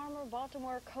a former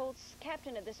Baltimore Colts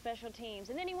captain of the special teams.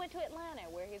 And then he went to Atlanta,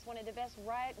 where he's one of the best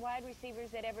wide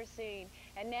receivers they'd ever seen.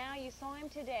 And now you saw him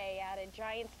today out at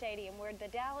Giant Stadium, where the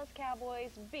Dallas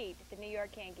Cowboys beat the New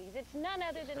York Yankees. It's none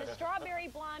other than the strawberry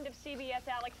blonde of CBS,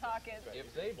 Alex Hawkins.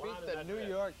 If they beat the New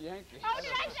York Yankees. Oh,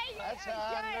 did I say That's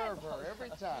how I nerve her every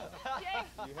time. Jay,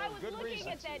 I was looking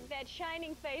at that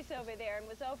shining face over there and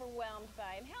was overwhelmed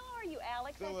by him. How are you,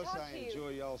 Alex? Phyllis, I enjoy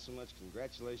y'all so much.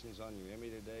 Congratulations on your Emmy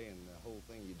today and the whole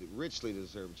thing. You do richly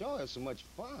deserve it. Y'all have so much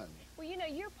fun. Well, you know,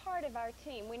 you're part of our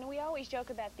team. We always joke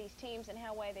about these teams and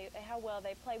how well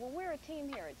they play. Well, we're a team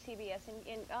here at CBS,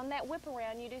 and on that whip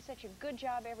around, you do such a good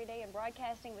job every day in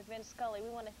broadcasting with Vince Scully. We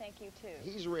want to thank you, too.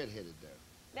 He's redheaded, though.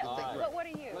 What are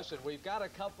you? Listen, we've got a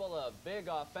couple of big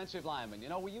offensive linemen. You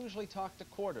know, we usually talk to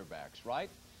quarterbacks, right?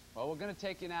 Well, we're going to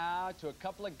take you now to a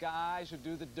couple of guys who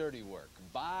do the dirty work.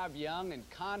 Bob Young and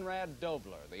Conrad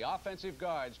Dobler, the offensive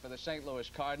guards for the St. Louis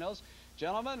Cardinals.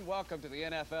 Gentlemen, welcome to the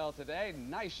NFL today.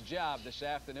 Nice job this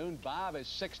afternoon. Bob is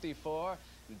 64,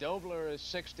 Dobler is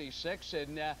 66,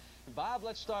 and Bob,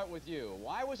 let's start with you.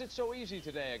 Why was it so easy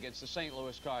today against the St.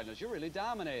 Louis Cardinals? You really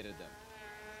dominated them.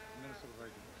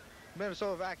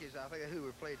 Minnesota Vikings, I think that's who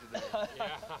we played today.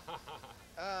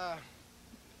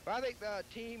 But I think the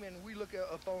team, and we look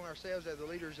upon ourselves as the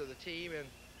leaders of the team, and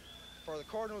for the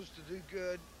Cardinals to do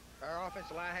good, our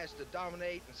offensive line has to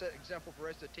dominate and set an example for the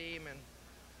rest of the team.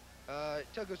 And it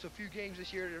took us a few games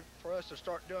this year for us to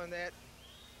start doing that.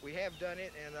 We have done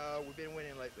it, and we've been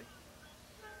winning lately.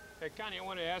 Hey, Connie, I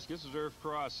want to ask you, this is Irv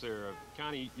Cross there.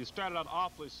 Connie, you started out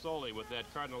awfully slowly with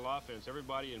that Cardinal offense.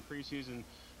 Everybody in preseason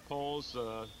polls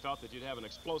felt that you'd have an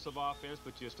explosive offense,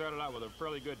 but you started out with a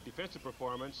fairly good defensive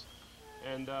performance.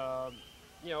 And,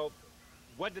 you know,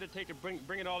 what did it take to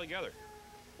bring it all together?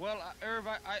 Well, Irv,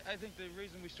 I think the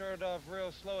reason we started off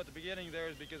real slow at the beginning there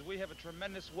is because we have a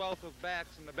tremendous wealth of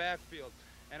backs in the backfield.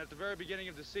 And at the very beginning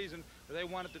of the season, they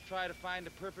wanted to try to find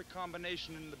the perfect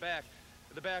combination in the backfield.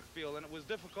 And it was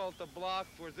difficult to block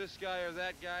for this guy or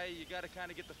that guy. You got to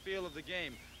kind of get the feel of the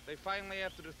game. They finally,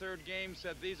 after the third game,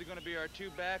 said these are going to be our two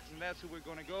backs, and that's who we're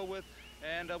going to go with.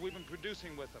 And we've been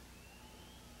producing with them.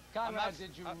 Conrad,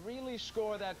 did you really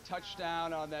score that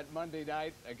touchdown on that Monday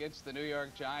night against the New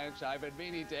York Giants? I've been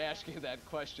meaning to ask you that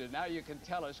question. Now you can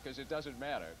tell us because it doesn't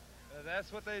matter.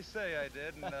 That's what they say I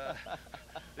did. And,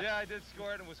 yeah, I did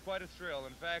score it, and it was quite a thrill.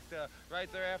 In fact, right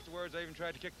there afterwards, I even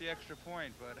tried to kick the extra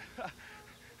point, but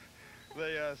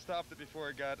they stopped it before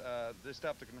it got, they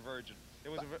stopped the conversion. It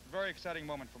was a very exciting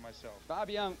moment for myself. Bob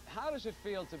Young, how does it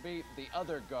feel to be the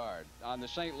other guard on the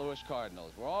St. Louis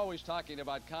Cardinals? We're always talking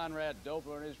about Conrad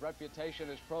Dobler and his reputation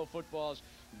as pro football's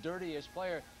dirtiest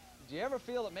player. Do you ever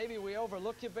feel that maybe we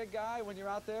overlook you, big guy, when you're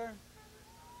out there?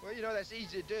 Well, you know, that's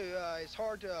easy to do. It's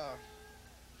hard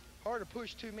to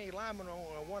push too many linemen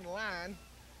on one line.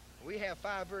 We have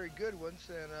 5 very good ones,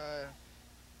 and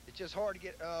it's just hard to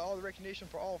get all the recognition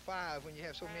for all 5 when you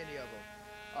have so many of them.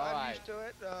 I'm used to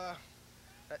it.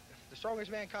 The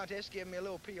strongest man contest gave me a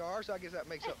little PR, so I guess that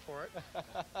makes up for it.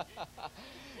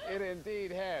 It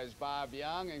indeed has, Bob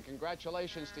Young, and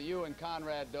congratulations to you and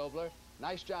Conrad Dobler.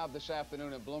 Nice job this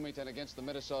afternoon in Bloomington against the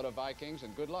Minnesota Vikings,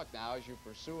 and good luck now as you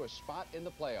pursue a spot in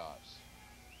the playoffs.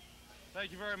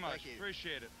 Thank you very much.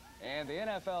 Appreciate it. And the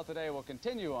NFL Today will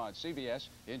continue on CBS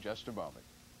in just a moment.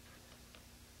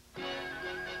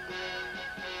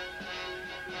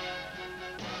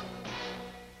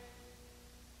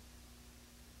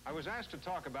 I was asked to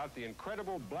talk about the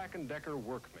incredible Black & Decker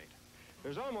Workmate.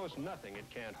 There's almost nothing it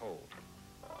can't hold.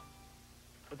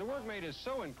 But the Workmate is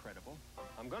so incredible,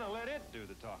 I'm going to let it do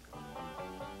the talking.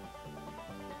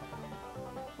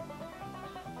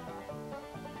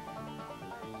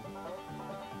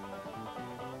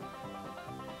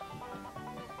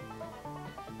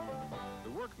 The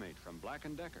Workmate from Black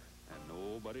 & Decker and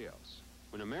nobody else.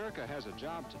 When America has a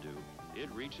job to do, it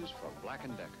reaches for Black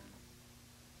 & Decker.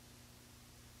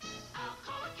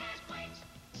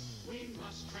 We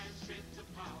must transmit the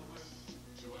power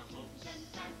to our homes and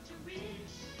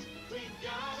factories. We've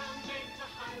gotta make the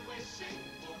highway safe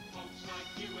for folks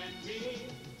like you and me.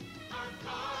 Our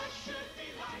cars should be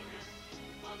lighter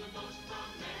for the most from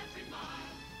every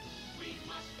mile. We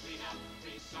must clean up,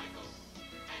 recycle,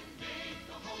 and make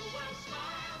the whole world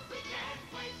smile. We can't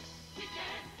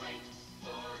wait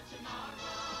for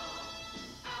tomorrow.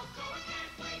 Alcoa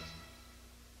can't wait.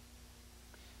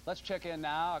 Let's check in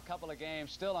now. A couple of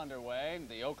games still underway.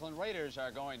 The Oakland Raiders are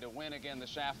going to win again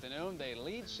this afternoon. They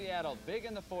lead Seattle big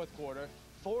in the fourth quarter,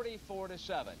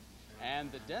 44-7.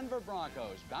 And the Denver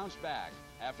Broncos bounce back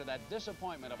after that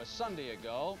disappointment of a Sunday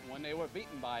ago when they were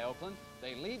beaten by Oakland.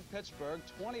 They lead Pittsburgh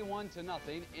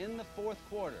 21-0 in the fourth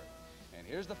quarter. And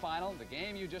here's the final, the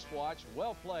game you just watched,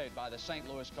 well played by the St.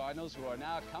 Louis Cardinals, who are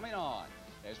now coming on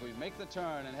as we make the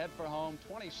turn and head for home,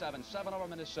 27-7 over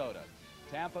Minnesota.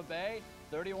 Tampa Bay,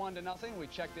 31-0. We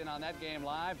checked in on that game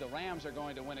live. The Rams are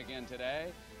going to win again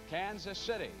today. Kansas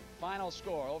City, final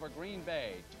score over Green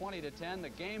Bay, 20-10. The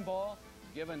game ball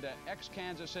given to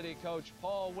ex-Kansas City coach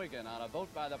Paul Wiggin on a vote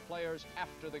by the players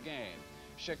after the game.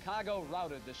 Chicago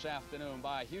routed this afternoon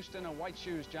by Houston and White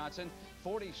Shoes Johnson,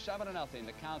 47-0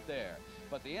 the count there.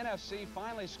 But the NFC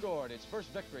finally scored its first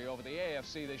victory over the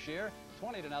AFC this year,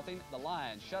 20-0. The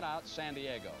Lions shut out San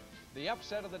Diego. The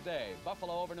upset of the day,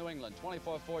 Buffalo over New England,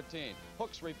 24-14.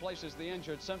 Hooks replaces the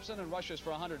injured Simpson and rushes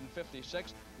for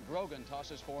 156. Grogan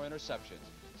tosses 4 interceptions.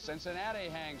 Cincinnati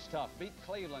hangs tough, beat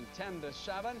Cleveland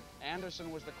 10-7.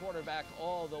 Anderson was the quarterback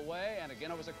all the way, and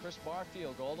again it was a Chris Barr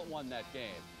field goal that won that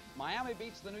game. Miami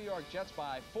beats the New York Jets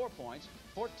by 4 points,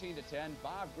 14-10.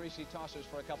 Bob Greasy tosses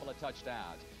for a couple of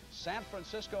touchdowns. San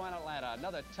Francisco and Atlanta,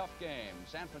 another tough game.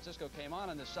 San Francisco came on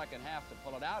in the second half to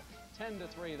pull it out,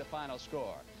 10-3 the final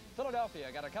score. Philadelphia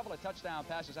got a couple of touchdown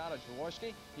passes out of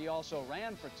Jaworski. He also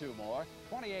ran for 2 more.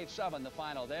 28-7 the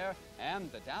final there. And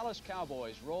the Dallas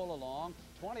Cowboys roll along.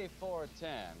 24-10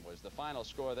 was the final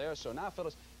score there. So now,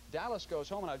 Phyllis, Dallas goes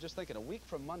home, and I was just thinking, a week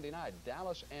from Monday night,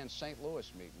 Dallas and St.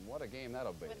 Louis meeting. What a game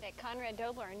that'll be. With that Conrad,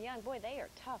 Dobler, and Young, boy, they are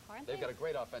tough, aren't they? They've got a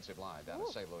great offensive line down in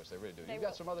St. Louis. They really do. You've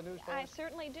got some other news for I us?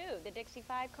 certainly do. The Dixie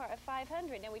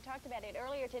 500. Now, we talked about it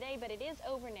earlier today, but it is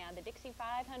over now. The Dixie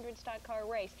 500 stock car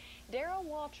race. Darrell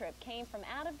Waltrip came from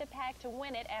out of the pack to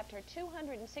win it after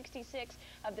 266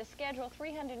 of the scheduled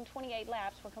 328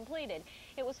 laps were completed.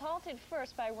 It was halted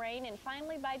first by rain and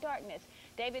finally by darkness.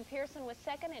 David Pearson was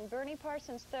second and Bernie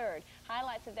Parsons third.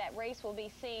 Highlights of that race will be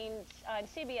seen on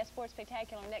CBS Sports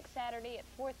Spectacular next Saturday at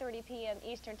 4:30 p.m.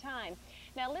 Eastern Time.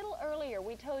 Now, a little earlier,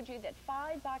 we told you that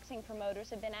 5 boxing promoters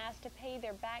have been asked to pay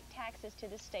their back taxes to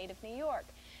the state of New York.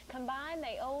 Combined,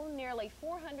 they owe nearly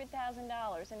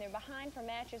 $400,000, and they're behind for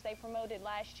matches they promoted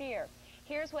last year.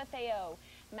 Here's what they owe.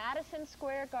 Madison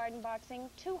Square Garden Boxing,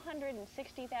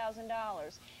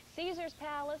 $260,000. Caesars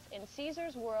Palace and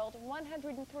Caesars World,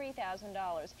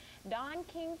 $103,000. Don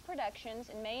King Productions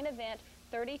and Main Event,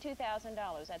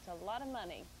 $32,000. That's a lot of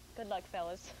money. Good luck,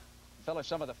 fellas. Fellas,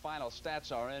 some of the final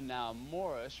stats are in now.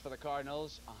 Morris for the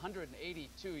Cardinals,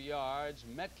 182 yards.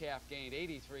 Metcalf gained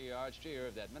 83 yards. Gee,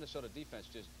 that Minnesota defense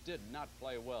just did not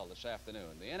play well this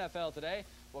afternoon. The NFL Today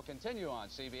will continue on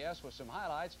CBS with some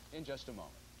highlights in just a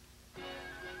moment.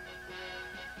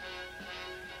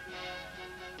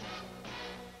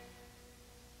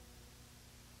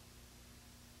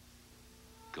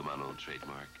 Come on, old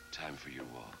trademark. Time for your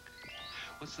walk.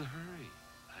 What's the hurry?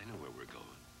 I know where we're going.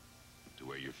 To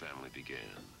where your family began.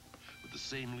 With the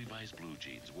same Levi's blue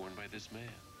jeans worn by this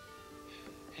man.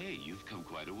 Hey, you've come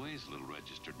quite a ways, little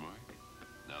registered mark.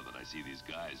 Now that I see these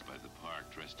guys by the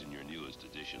park dressed in your newest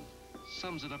edition,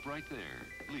 sums it up right there.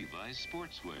 Levi's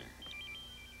sportswear.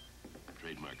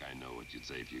 Trademark, I know what you'd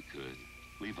say if you could.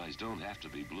 Levi's don't have to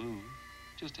be blue,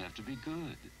 just have to be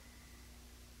good.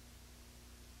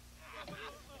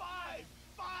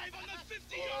 Five on the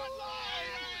 50-yard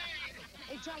line!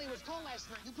 Hey, Charlie, it was cold last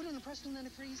night. You put in a Prestone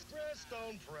antifreeze?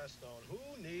 Prestone. Who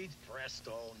needs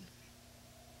Prestone?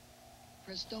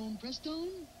 Prestone?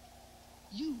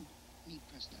 You need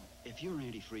Prestone. If your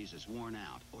antifreeze is worn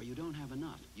out or you don't have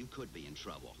enough, you could be in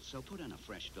trouble. So put in a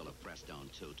fresh fill of Prestone,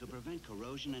 too, to prevent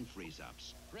corrosion and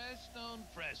freeze-ups. Prestone.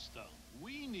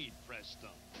 We need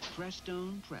Prestone.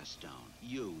 Prestone.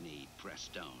 You need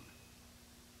Prestone.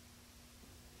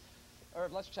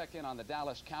 Irv, let's check in on the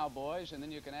Dallas Cowboys, and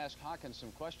then you can ask Hawkins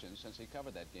some questions since he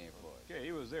covered that game for us. Okay,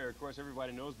 he was there. Of course,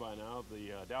 everybody knows by now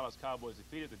the Dallas Cowboys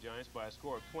defeated the Giants by a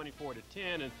score of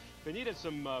 24-10, and they needed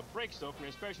some breaks, though, from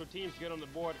their special teams to get on the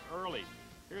board early.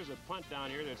 Here's a punt down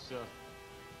here that's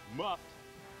muffed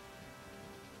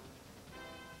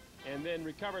and then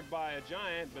recovered by a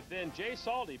Giant, but then Jay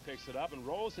Salty picks it up and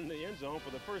rolls in the end zone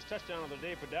for the first touchdown of the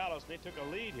day for Dallas, and they took a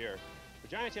lead here. The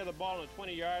Giants have the ball on the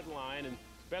 20-yard line, and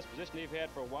best position they've had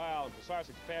for a while, and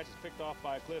Pasarsik's pass is picked off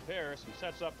by Cliff Harris and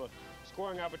sets up a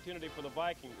scoring opportunity for the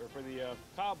Vikings, or for the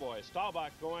Cowboys.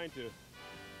 Staubach going to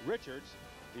Richards.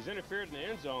 He's interfered in the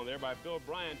end zone there by Bill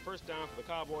Bryant. First down for the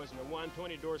Cowboys and the 1.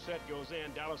 Tony Dorsett goes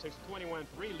in. Dallas takes a 21-3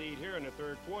 lead here in the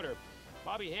third quarter.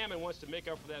 Bobby Hammond wants to make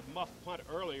up for that muff punt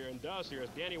earlier and does here as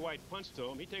Danny White punts to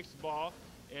him. He takes the ball,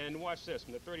 and watch this,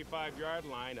 from the 35-yard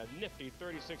line, a nifty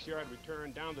 36-yard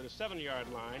return down to the 7-yard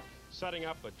line, setting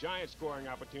up a Giant scoring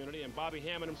opportunity, and Bobby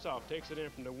Hammond himself takes it in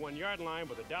from the 1-yard line,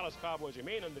 but the Dallas Cowboys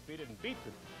remain undefeated and beat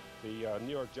the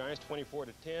New York Giants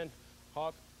 24-10.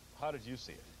 Hawk, how did you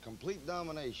see it? Complete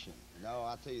domination. No,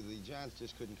 I tell you, the Giants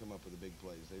just couldn't come up with the big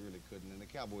plays. They really couldn't, and the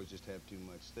Cowboys just have too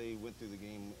much. They went through the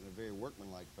game in a very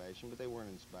workmanlike fashion, but they weren't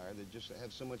inspired. They just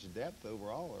have so much depth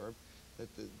overall, Herb, that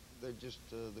they're just,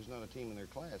 there's not a team in their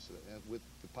class, with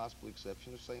the possible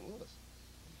exception of St. Louis.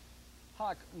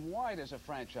 Hawk, why does a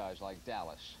franchise like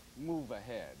Dallas move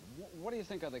ahead? What do you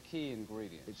think are the key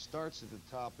ingredients? It starts at the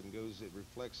top and goes, it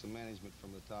reflects the management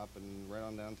from the top and right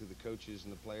on down through the coaches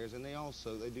and the players. And they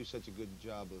do such a good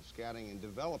job of scouting and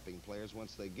developing players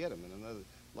once they get them. And a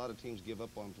lot of teams give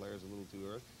up on players a little too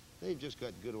early. They've just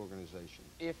got good organization.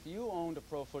 If you owned a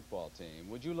pro football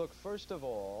team, would you look first of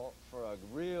all for a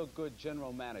real good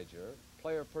general manager,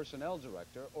 player personnel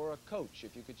director, or a coach?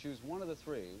 If you could choose one of the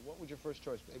three, what would your first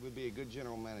choice be? It would be a good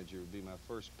general manager would be my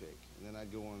first pick, and then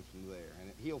I'd go on from there.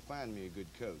 And he'll find me a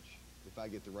good coach if I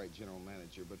get the right general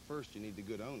manager. But first, you need the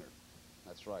good owner.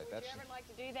 That's right. Would you ever like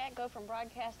to do that, go from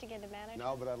broadcasting into manager?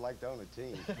 No, but I'd like to own a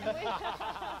team. $20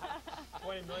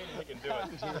 million, he can do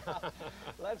it.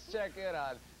 Let's check in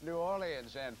on New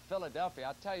Orleans and Philadelphia.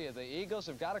 I'll tell you, the Eagles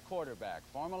have got a quarterback,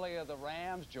 formerly of the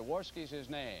Rams. Jaworski's his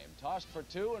name. Tossed for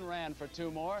 2 and ran for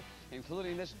 2 more,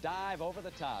 including this dive over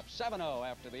the top. 7-0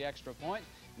 after the extra point.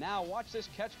 Now watch this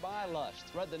catch by Lust.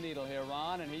 Thread the needle here,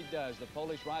 Ron, and he does. The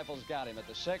Polish Rifles got him at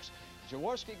the 6.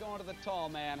 Jaworski going to the tall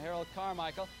man, Harold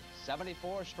Carmichael.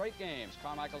 74 straight games.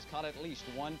 Carmichael's caught at least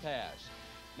one pass.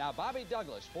 Now Bobby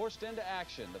Douglas forced into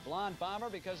action. The blonde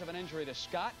bomber because of an injury to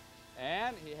Scott.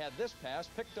 And he had this pass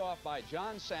picked off by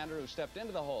John Sander, who stepped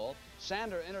into the hole.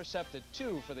 Sander intercepted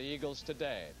 2 for the Eagles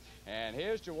today. And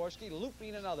here's Jaworski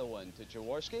looping another one to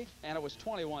Jaworski, and it was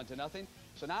 21-0.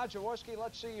 So now, Jaworski,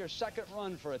 let's see your second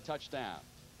run for a touchdown.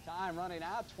 Time running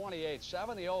out,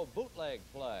 28-7, the old bootleg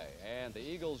play, and the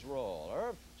Eagles roll.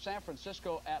 Irv, San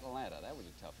Francisco, Atlanta. That was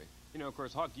a toughie. You know, of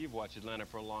course, Huck, you've watched Atlanta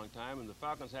for a long time, and the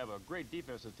Falcons have a great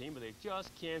defensive team, but they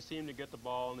just can't seem to get the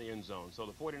ball in the end zone. So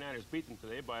the 49ers beat them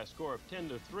today by a score of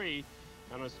 10-3.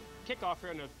 And a kickoff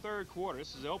here in the third quarter.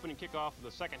 This is the opening kickoff of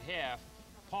the second half.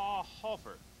 Paul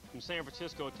Hofer from San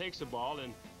Francisco takes the ball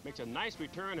and makes a nice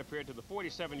return up here to the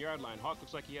 47-yard line. Hawk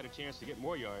looks like he had a chance to get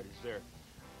more yardage there.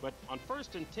 But on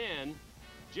 1st and 10,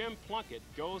 Jim Plunkett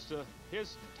goes to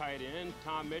his tight end,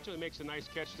 Tom Mitchell. He makes a nice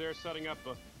catch there, setting up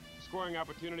a scoring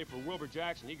opportunity for Wilbur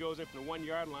Jackson. He goes in from the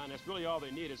 1-yard line. That's really all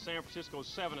they need. Is San Francisco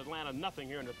 7, Atlanta nothing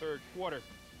here in the third quarter.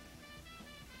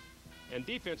 And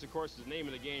defense, of course, is the name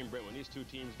of the game, Brent, when these two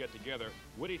teams get together.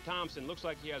 Woody Thompson looks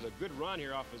like he has a good run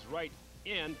here off his right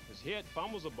end. Is hit,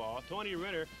 fumbles the ball. Tony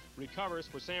Renner recovers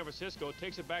for San Francisco,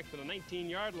 takes it back to the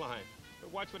 19-yard line.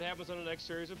 But watch what happens on the next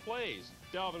series of plays.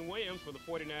 Delvin Williams for the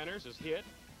 49ers is hit.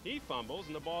 He fumbles,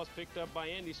 and the ball is picked up by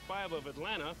Andy Spiva of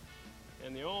Atlanta.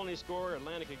 And the only score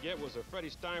Atlanta could get was a Freddie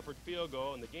Steinfort field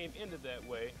goal, and the game ended that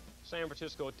way. San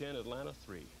Francisco 10, Atlanta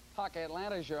 3. Huck,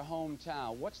 Atlanta's your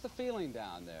hometown. What's the feeling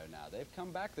down there now? They've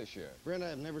come back this year. Brent,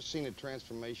 I've never seen a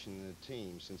transformation in a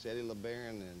team since Eddie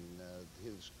LeBaron and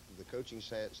the coaching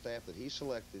staff that he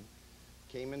selected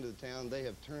came into the town. They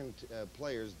have turned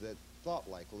players that thought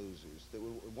like losers, that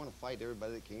would want to fight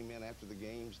everybody that came in after the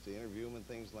games to interview them and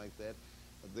things like that.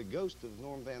 The ghost of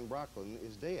Norm Van Brocklin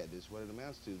is dead, is what it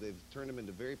amounts to. They've turned him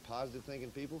into very positive thinking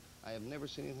people. I have never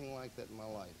seen anything like that in my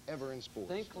life, ever in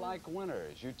sports. Think like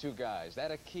winners, you two guys.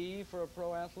 That a key for a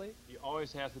pro athlete? You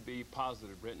always have to be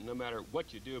positive, Brenton, no matter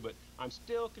what you do. But I'm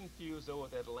still confused, though,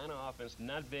 with that Atlanta offense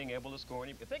not being able to score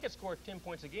any. If they could score 10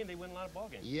 points a game, they win a lot of ball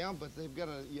games. Yeah, but they've got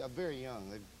a very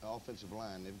young offensive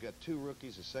line. They've got 2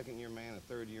 rookies, a second-year man, a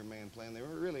third-year man playing. They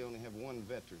really only have 1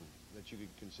 veteran that you could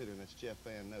consider, and that's Jeff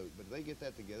Van Note. But if they get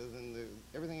that together, then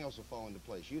everything else will fall into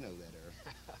place. You know that,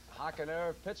 Irv. Hawk and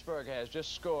Irv, Pittsburgh has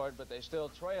just scored, but they still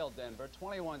trail Denver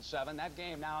 21-7. That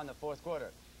game now in the fourth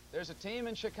quarter. There's a team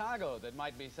in Chicago that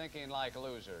might be thinking like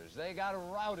losers. They got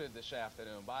routed this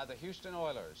afternoon by the Houston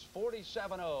Oilers.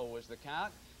 47-0 was the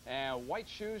count, and White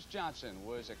Shoes Johnson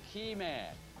was a key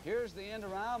man. Here's the end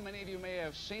around. Many of you may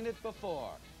have seen it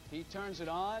before. He turns it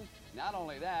on. Not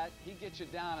only that, he gets you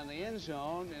down in the end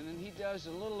zone, and then he does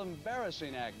a little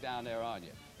embarrassing act down there on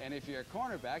you. And if you're a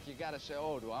cornerback, you got to say,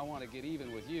 oh, do I want to get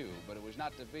even with you? But it was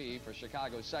not to be for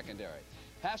Chicago's secondary.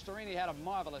 Pastorini had a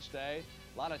marvelous day.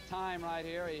 A lot of time right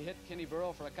here. He hit Kenny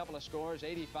Burrow for a couple of scores,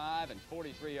 85 and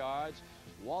 43 yards.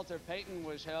 Walter Payton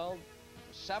was held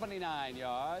 79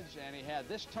 yards, and he had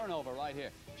this turnover right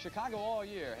here. Chicago all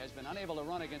year has been unable to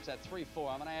run against that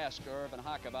 3-4. I'm going to ask Irv and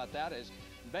Hawk about that as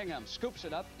Bingham scoops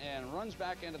it up and runs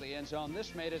back into the end zone.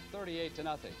 This made it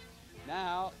 38-0.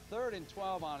 Now, 3rd and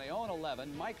 12 on the own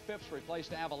 11. Mike Phipps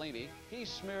replaced Avellini. He's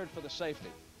smeared for the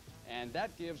safety. And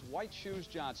that gives White Shoes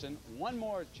Johnson one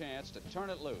more chance to turn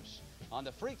it loose. On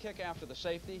the free kick after the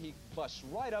safety, he busts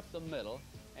right up the middle,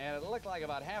 and it looked like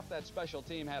about half that special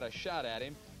team had a shot at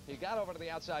him. He got over to the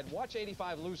outside. Watch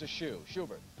 85 lose a shoe.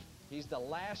 Schubert. He's the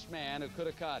last man who could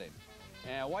have caught him.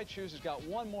 And White Shoes has got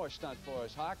one more stunt for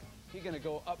us, Hawk. He's going to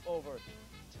go up over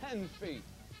 10 feet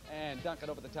and dunk it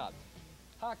over the top.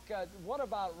 Hawk, what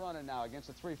about running now against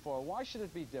a 3-4? Why should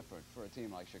it be different for a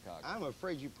team like Chicago? I'm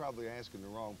afraid you probably are asking the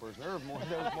wrong person. Irv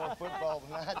knows more football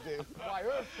than I do. Why,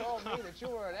 Irv told me that you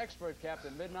were an expert,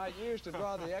 Captain Midnight. You used to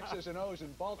draw the X's and O's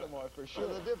in Baltimore for sure.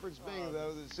 Well, the difference being,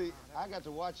 though, that, see, I got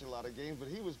to watch a lot of games, but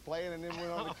he was playing and then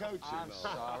went on to coaching. I'm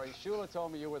sorry. Shula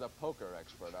told me you were the poker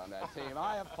expert on that team.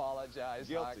 I apologize,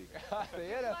 Guilty. Hawk. The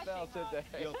NFL today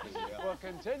Guilty, yeah. will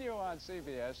continue on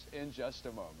CBS in just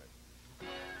a moment.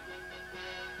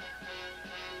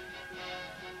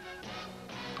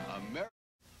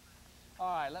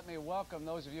 All right, let me welcome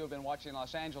those of you who have been watching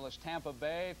Los Angeles, Tampa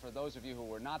Bay. For those of you who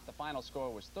were not, the final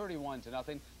score was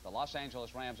 31-0. The Los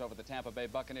Angeles Rams over the Tampa Bay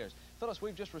Buccaneers. Phyllis,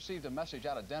 we've just received a message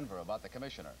out of Denver about the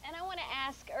commissioner. And I want to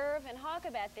ask Irv and Hawk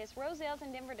about this. Roselle's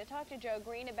in Denver to talk to Joe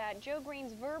Green about Joe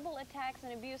Green's verbal attacks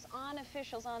and abuse on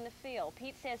officials on the field.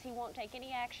 Pete says he won't take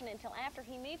any action until after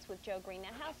he meets with Joe Green. Now,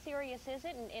 how serious is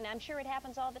it? And I'm sure it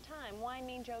happens all the time. Why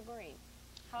mean Joe Green?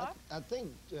 Hawk? I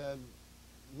think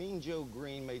Mean Joe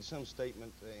Green made some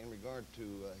statement in regard to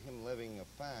him levying a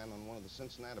fine on one of the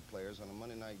Cincinnati players on a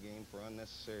Monday night game for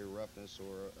unnecessary roughness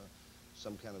or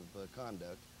some kind of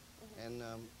conduct. And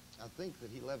I think that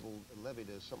he levied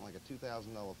something like a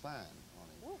 $2,000 fine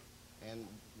on him. And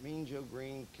Mean Joe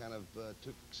Green kind of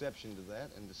took exception to that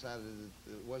and decided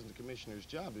that it wasn't the commissioner's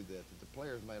job to do that the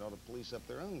players might ought to police up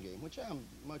their own game, which I'm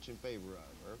much in favor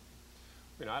of.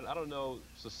 You know, I don't know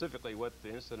specifically what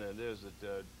the incident is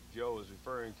that Joe is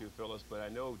referring to, Phyllis, but I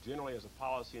know generally as a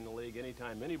policy in the league,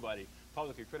 anytime anybody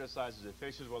publicly criticizes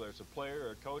officials, whether it's a player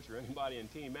or a coach or anybody in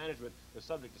team management, they're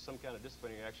subject to some kind of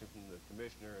disciplinary action from the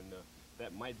commissioner, and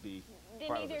that might be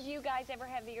Did neither of you guys ever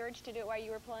have the urge to do it while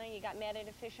you were playing? You got mad at an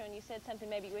official and you said something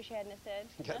maybe you wish you hadn't have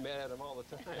said? Got mad at him all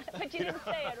the time. But you didn't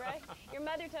say it, right? Your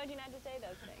mother told you not to say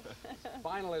those things.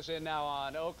 Final is in now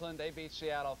on Oakland. They beat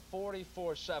Seattle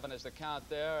 44-7 is the count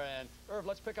there. And Irv,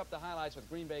 let's pick up the highlights with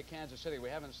Green Bay, Kansas City. We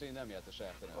haven't seen them yet this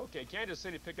afternoon. Okay, Kansas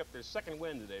City picked up their second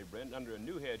win today, Brent, under a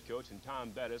new head coach in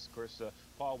Tom Bettis. Of course,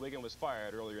 Paul Wiggin was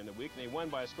fired earlier in the week, and they won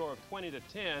by a score of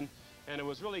 20-10. And it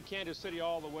was really Kansas City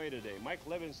all the way today. Mike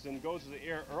Livingston goes to the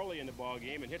air early in the ball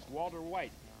game and hits Walter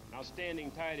White, an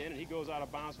outstanding tight end, and he goes out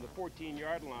of bounds to the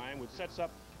 14-yard line, which sets up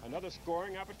another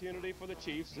scoring opportunity for the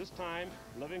Chiefs. This time,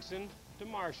 Livingston to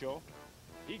Marshall.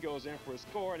 He goes in for a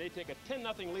score, and they take a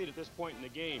 10-0 lead at this point in the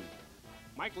game.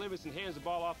 Mike Livingston hands the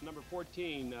ball off to number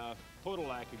 14,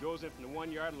 Podolak, who goes in from the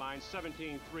 1-yard line,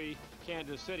 17-3,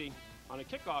 Kansas City. On a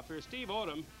kickoff here, Steve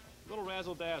Odom, little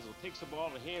razzle-dazzle, takes the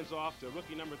ball and hands off to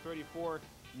rookie number 34,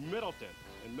 Middleton.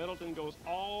 And Middleton goes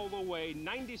all the way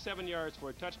 97 yards for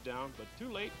a touchdown, but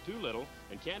too late, too little.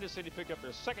 And Kansas City picked up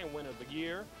their second win of the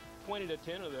year,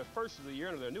 20-10, or their first of the year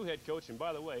under their new head coach. And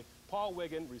by the way, Paul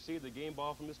Wiggin received the game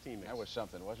ball from his teammates. That was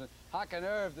something, wasn't it? Hawk and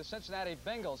Irv, the Cincinnati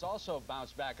Bengals also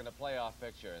bounced back in the playoff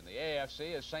picture in the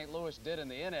AFC as St. Louis did in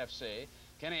the NFC.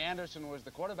 Kenny Anderson was the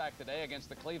quarterback today against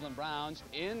the Cleveland Browns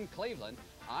in Cleveland.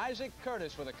 Isaac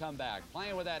Curtis with a comeback,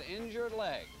 playing with that injured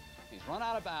leg. He's run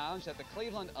out of bounds at the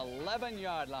Cleveland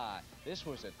 11-yard line. This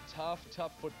was a tough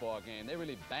football game. They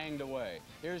really banged away.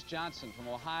 Here's Johnson from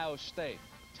Ohio State.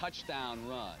 Touchdown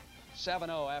run.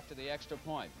 7-0 after the extra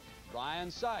point. Brian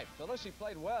Sipe. Phyllis, he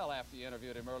played well after you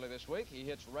interviewed him early this week. He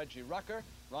hits Reggie Rucker,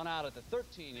 run out at the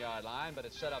 13-yard line, but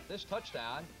it set up this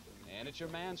touchdown. And it's your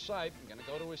man Sipe. Going to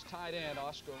go to his tight end,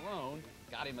 Oscar Rohn.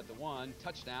 Got him at the 1.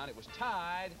 Touchdown. It was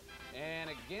tied. And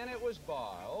again, it was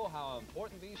Barr. Oh, how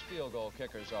important these field goal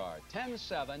kickers are.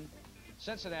 10-7.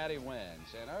 Cincinnati wins.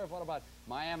 And Irv, what about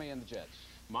Miami and the Jets?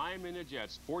 Miami and the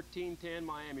Jets, 14-10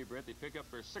 Miami, Brent. They pick up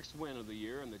their 6th win of the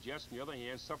year, and the Jets, on the other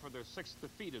hand, suffered their 6th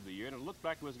defeat of the year, and it looked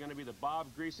like it was going to be the Bob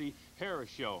Greasy Harris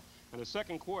show. In the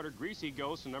second quarter, Greasy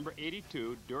goes to number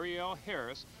 82, Duriel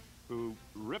Harris, who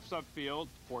rips upfield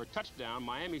for a touchdown.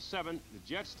 Miami 7, the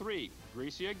Jets 3.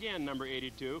 Greasy again, number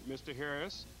 82, Mr.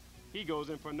 Harris. He goes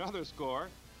in for another score.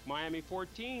 Miami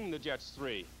 14, the Jets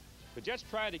 3. The Jets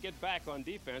tried to get back on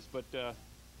defense, but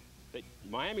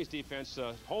Miami's defense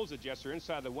holds the Jets. They're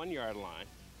inside the 1-yard line.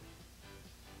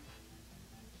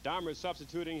 Dahmer is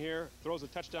substituting here, throws a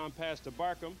touchdown pass to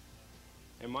Barkham.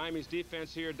 And Miami's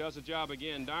defense here does the job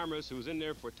again. Dahmer, who was in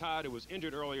there for Todd, who was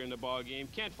injured earlier in the ball game,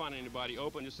 can't find anybody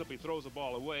open, just simply throws the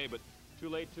ball away. But too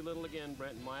late, too little again,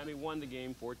 Brent. Miami won the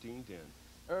game 14-10.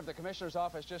 Irv, the commissioner's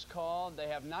office just called. They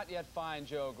have not yet fined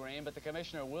Joe Green, but the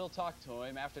commissioner will talk to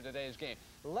him after today's game.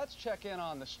 Let's check in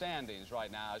on the standings right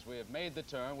now as we have made the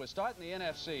turn. We'll start in the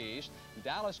NFC East.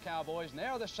 Dallas Cowboys, and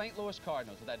there are the St. Louis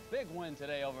Cardinals. With that big win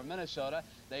today over Minnesota,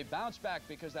 they bounce back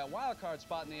because that wild card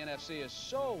spot in the NFC is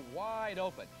so wide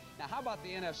open. Now, how about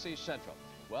the NFC Central?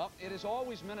 Well, it is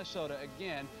always Minnesota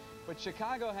again, but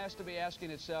Chicago has to be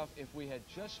asking itself, if we had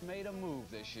just made a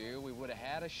move this year, we would have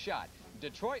had a shot.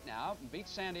 Detroit now beat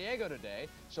San Diego today,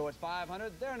 so at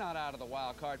 500, they're not out of the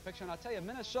wild card picture. And I'll tell you,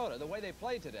 Minnesota, the way they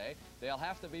played today, they'll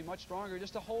have to be much stronger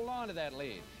just to hold on to that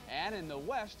lead. And in the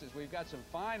West, as we've got some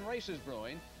fine races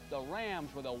brewing, the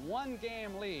Rams with a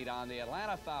 1-game lead on the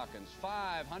Atlanta Falcons,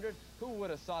 500. Who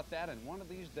would have thought that? And one of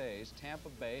these days, Tampa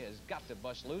Bay has got to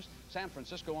bust loose. San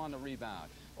Francisco on the rebound.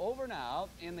 Over now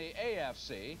in the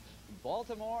AFC,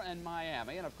 Baltimore and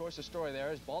Miami. And, of course, the story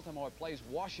there is Baltimore plays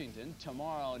Washington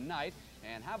tomorrow night.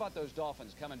 And how about those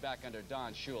Dolphins coming back under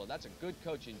Don Shula? That's a good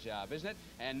coaching job, isn't it?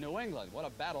 And New England, what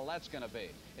a battle that's going to be.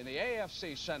 In the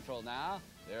AFC Central now,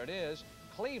 there it is,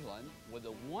 Cleveland with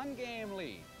a 1-game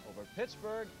lead over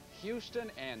Pittsburgh,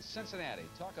 Houston, and Cincinnati.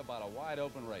 Talk about a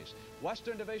wide-open race.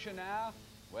 Western Division now,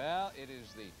 well, it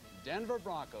is the Denver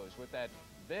Broncos with that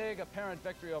big apparent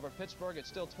victory over Pittsburgh. It's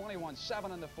still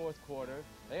 21-7 in the fourth quarter.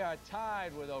 They are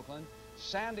tied with Oakland.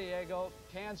 San Diego,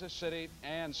 Kansas City,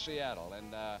 and Seattle.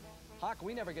 And, Hawk,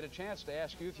 we never get a chance to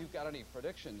ask you if you've got any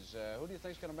predictions. Who do you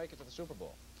think is going to make it to the Super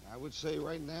Bowl? I would say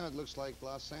right now it looks like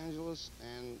Los Angeles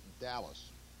and Dallas.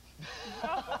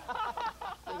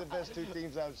 They're the best two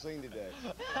teams I've seen today.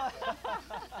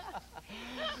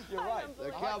 You're right.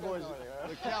 The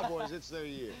Cowboys, it's their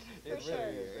year. It's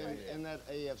their year. And that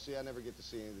AFC, I never get to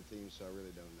see any of the teams, so I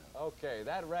really don't know. Okay,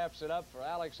 that wraps it up for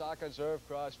Alex Hawkins, Irv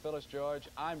Cross, Phyllis George.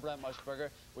 I'm Brent Musburger.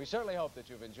 We certainly hope that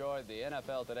you've enjoyed the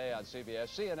NFL Today on CBS.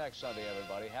 See you next Sunday,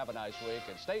 everybody. Have a nice week,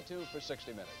 and stay tuned for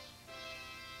 60 Minutes.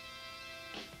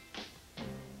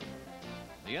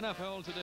 The NFL Today.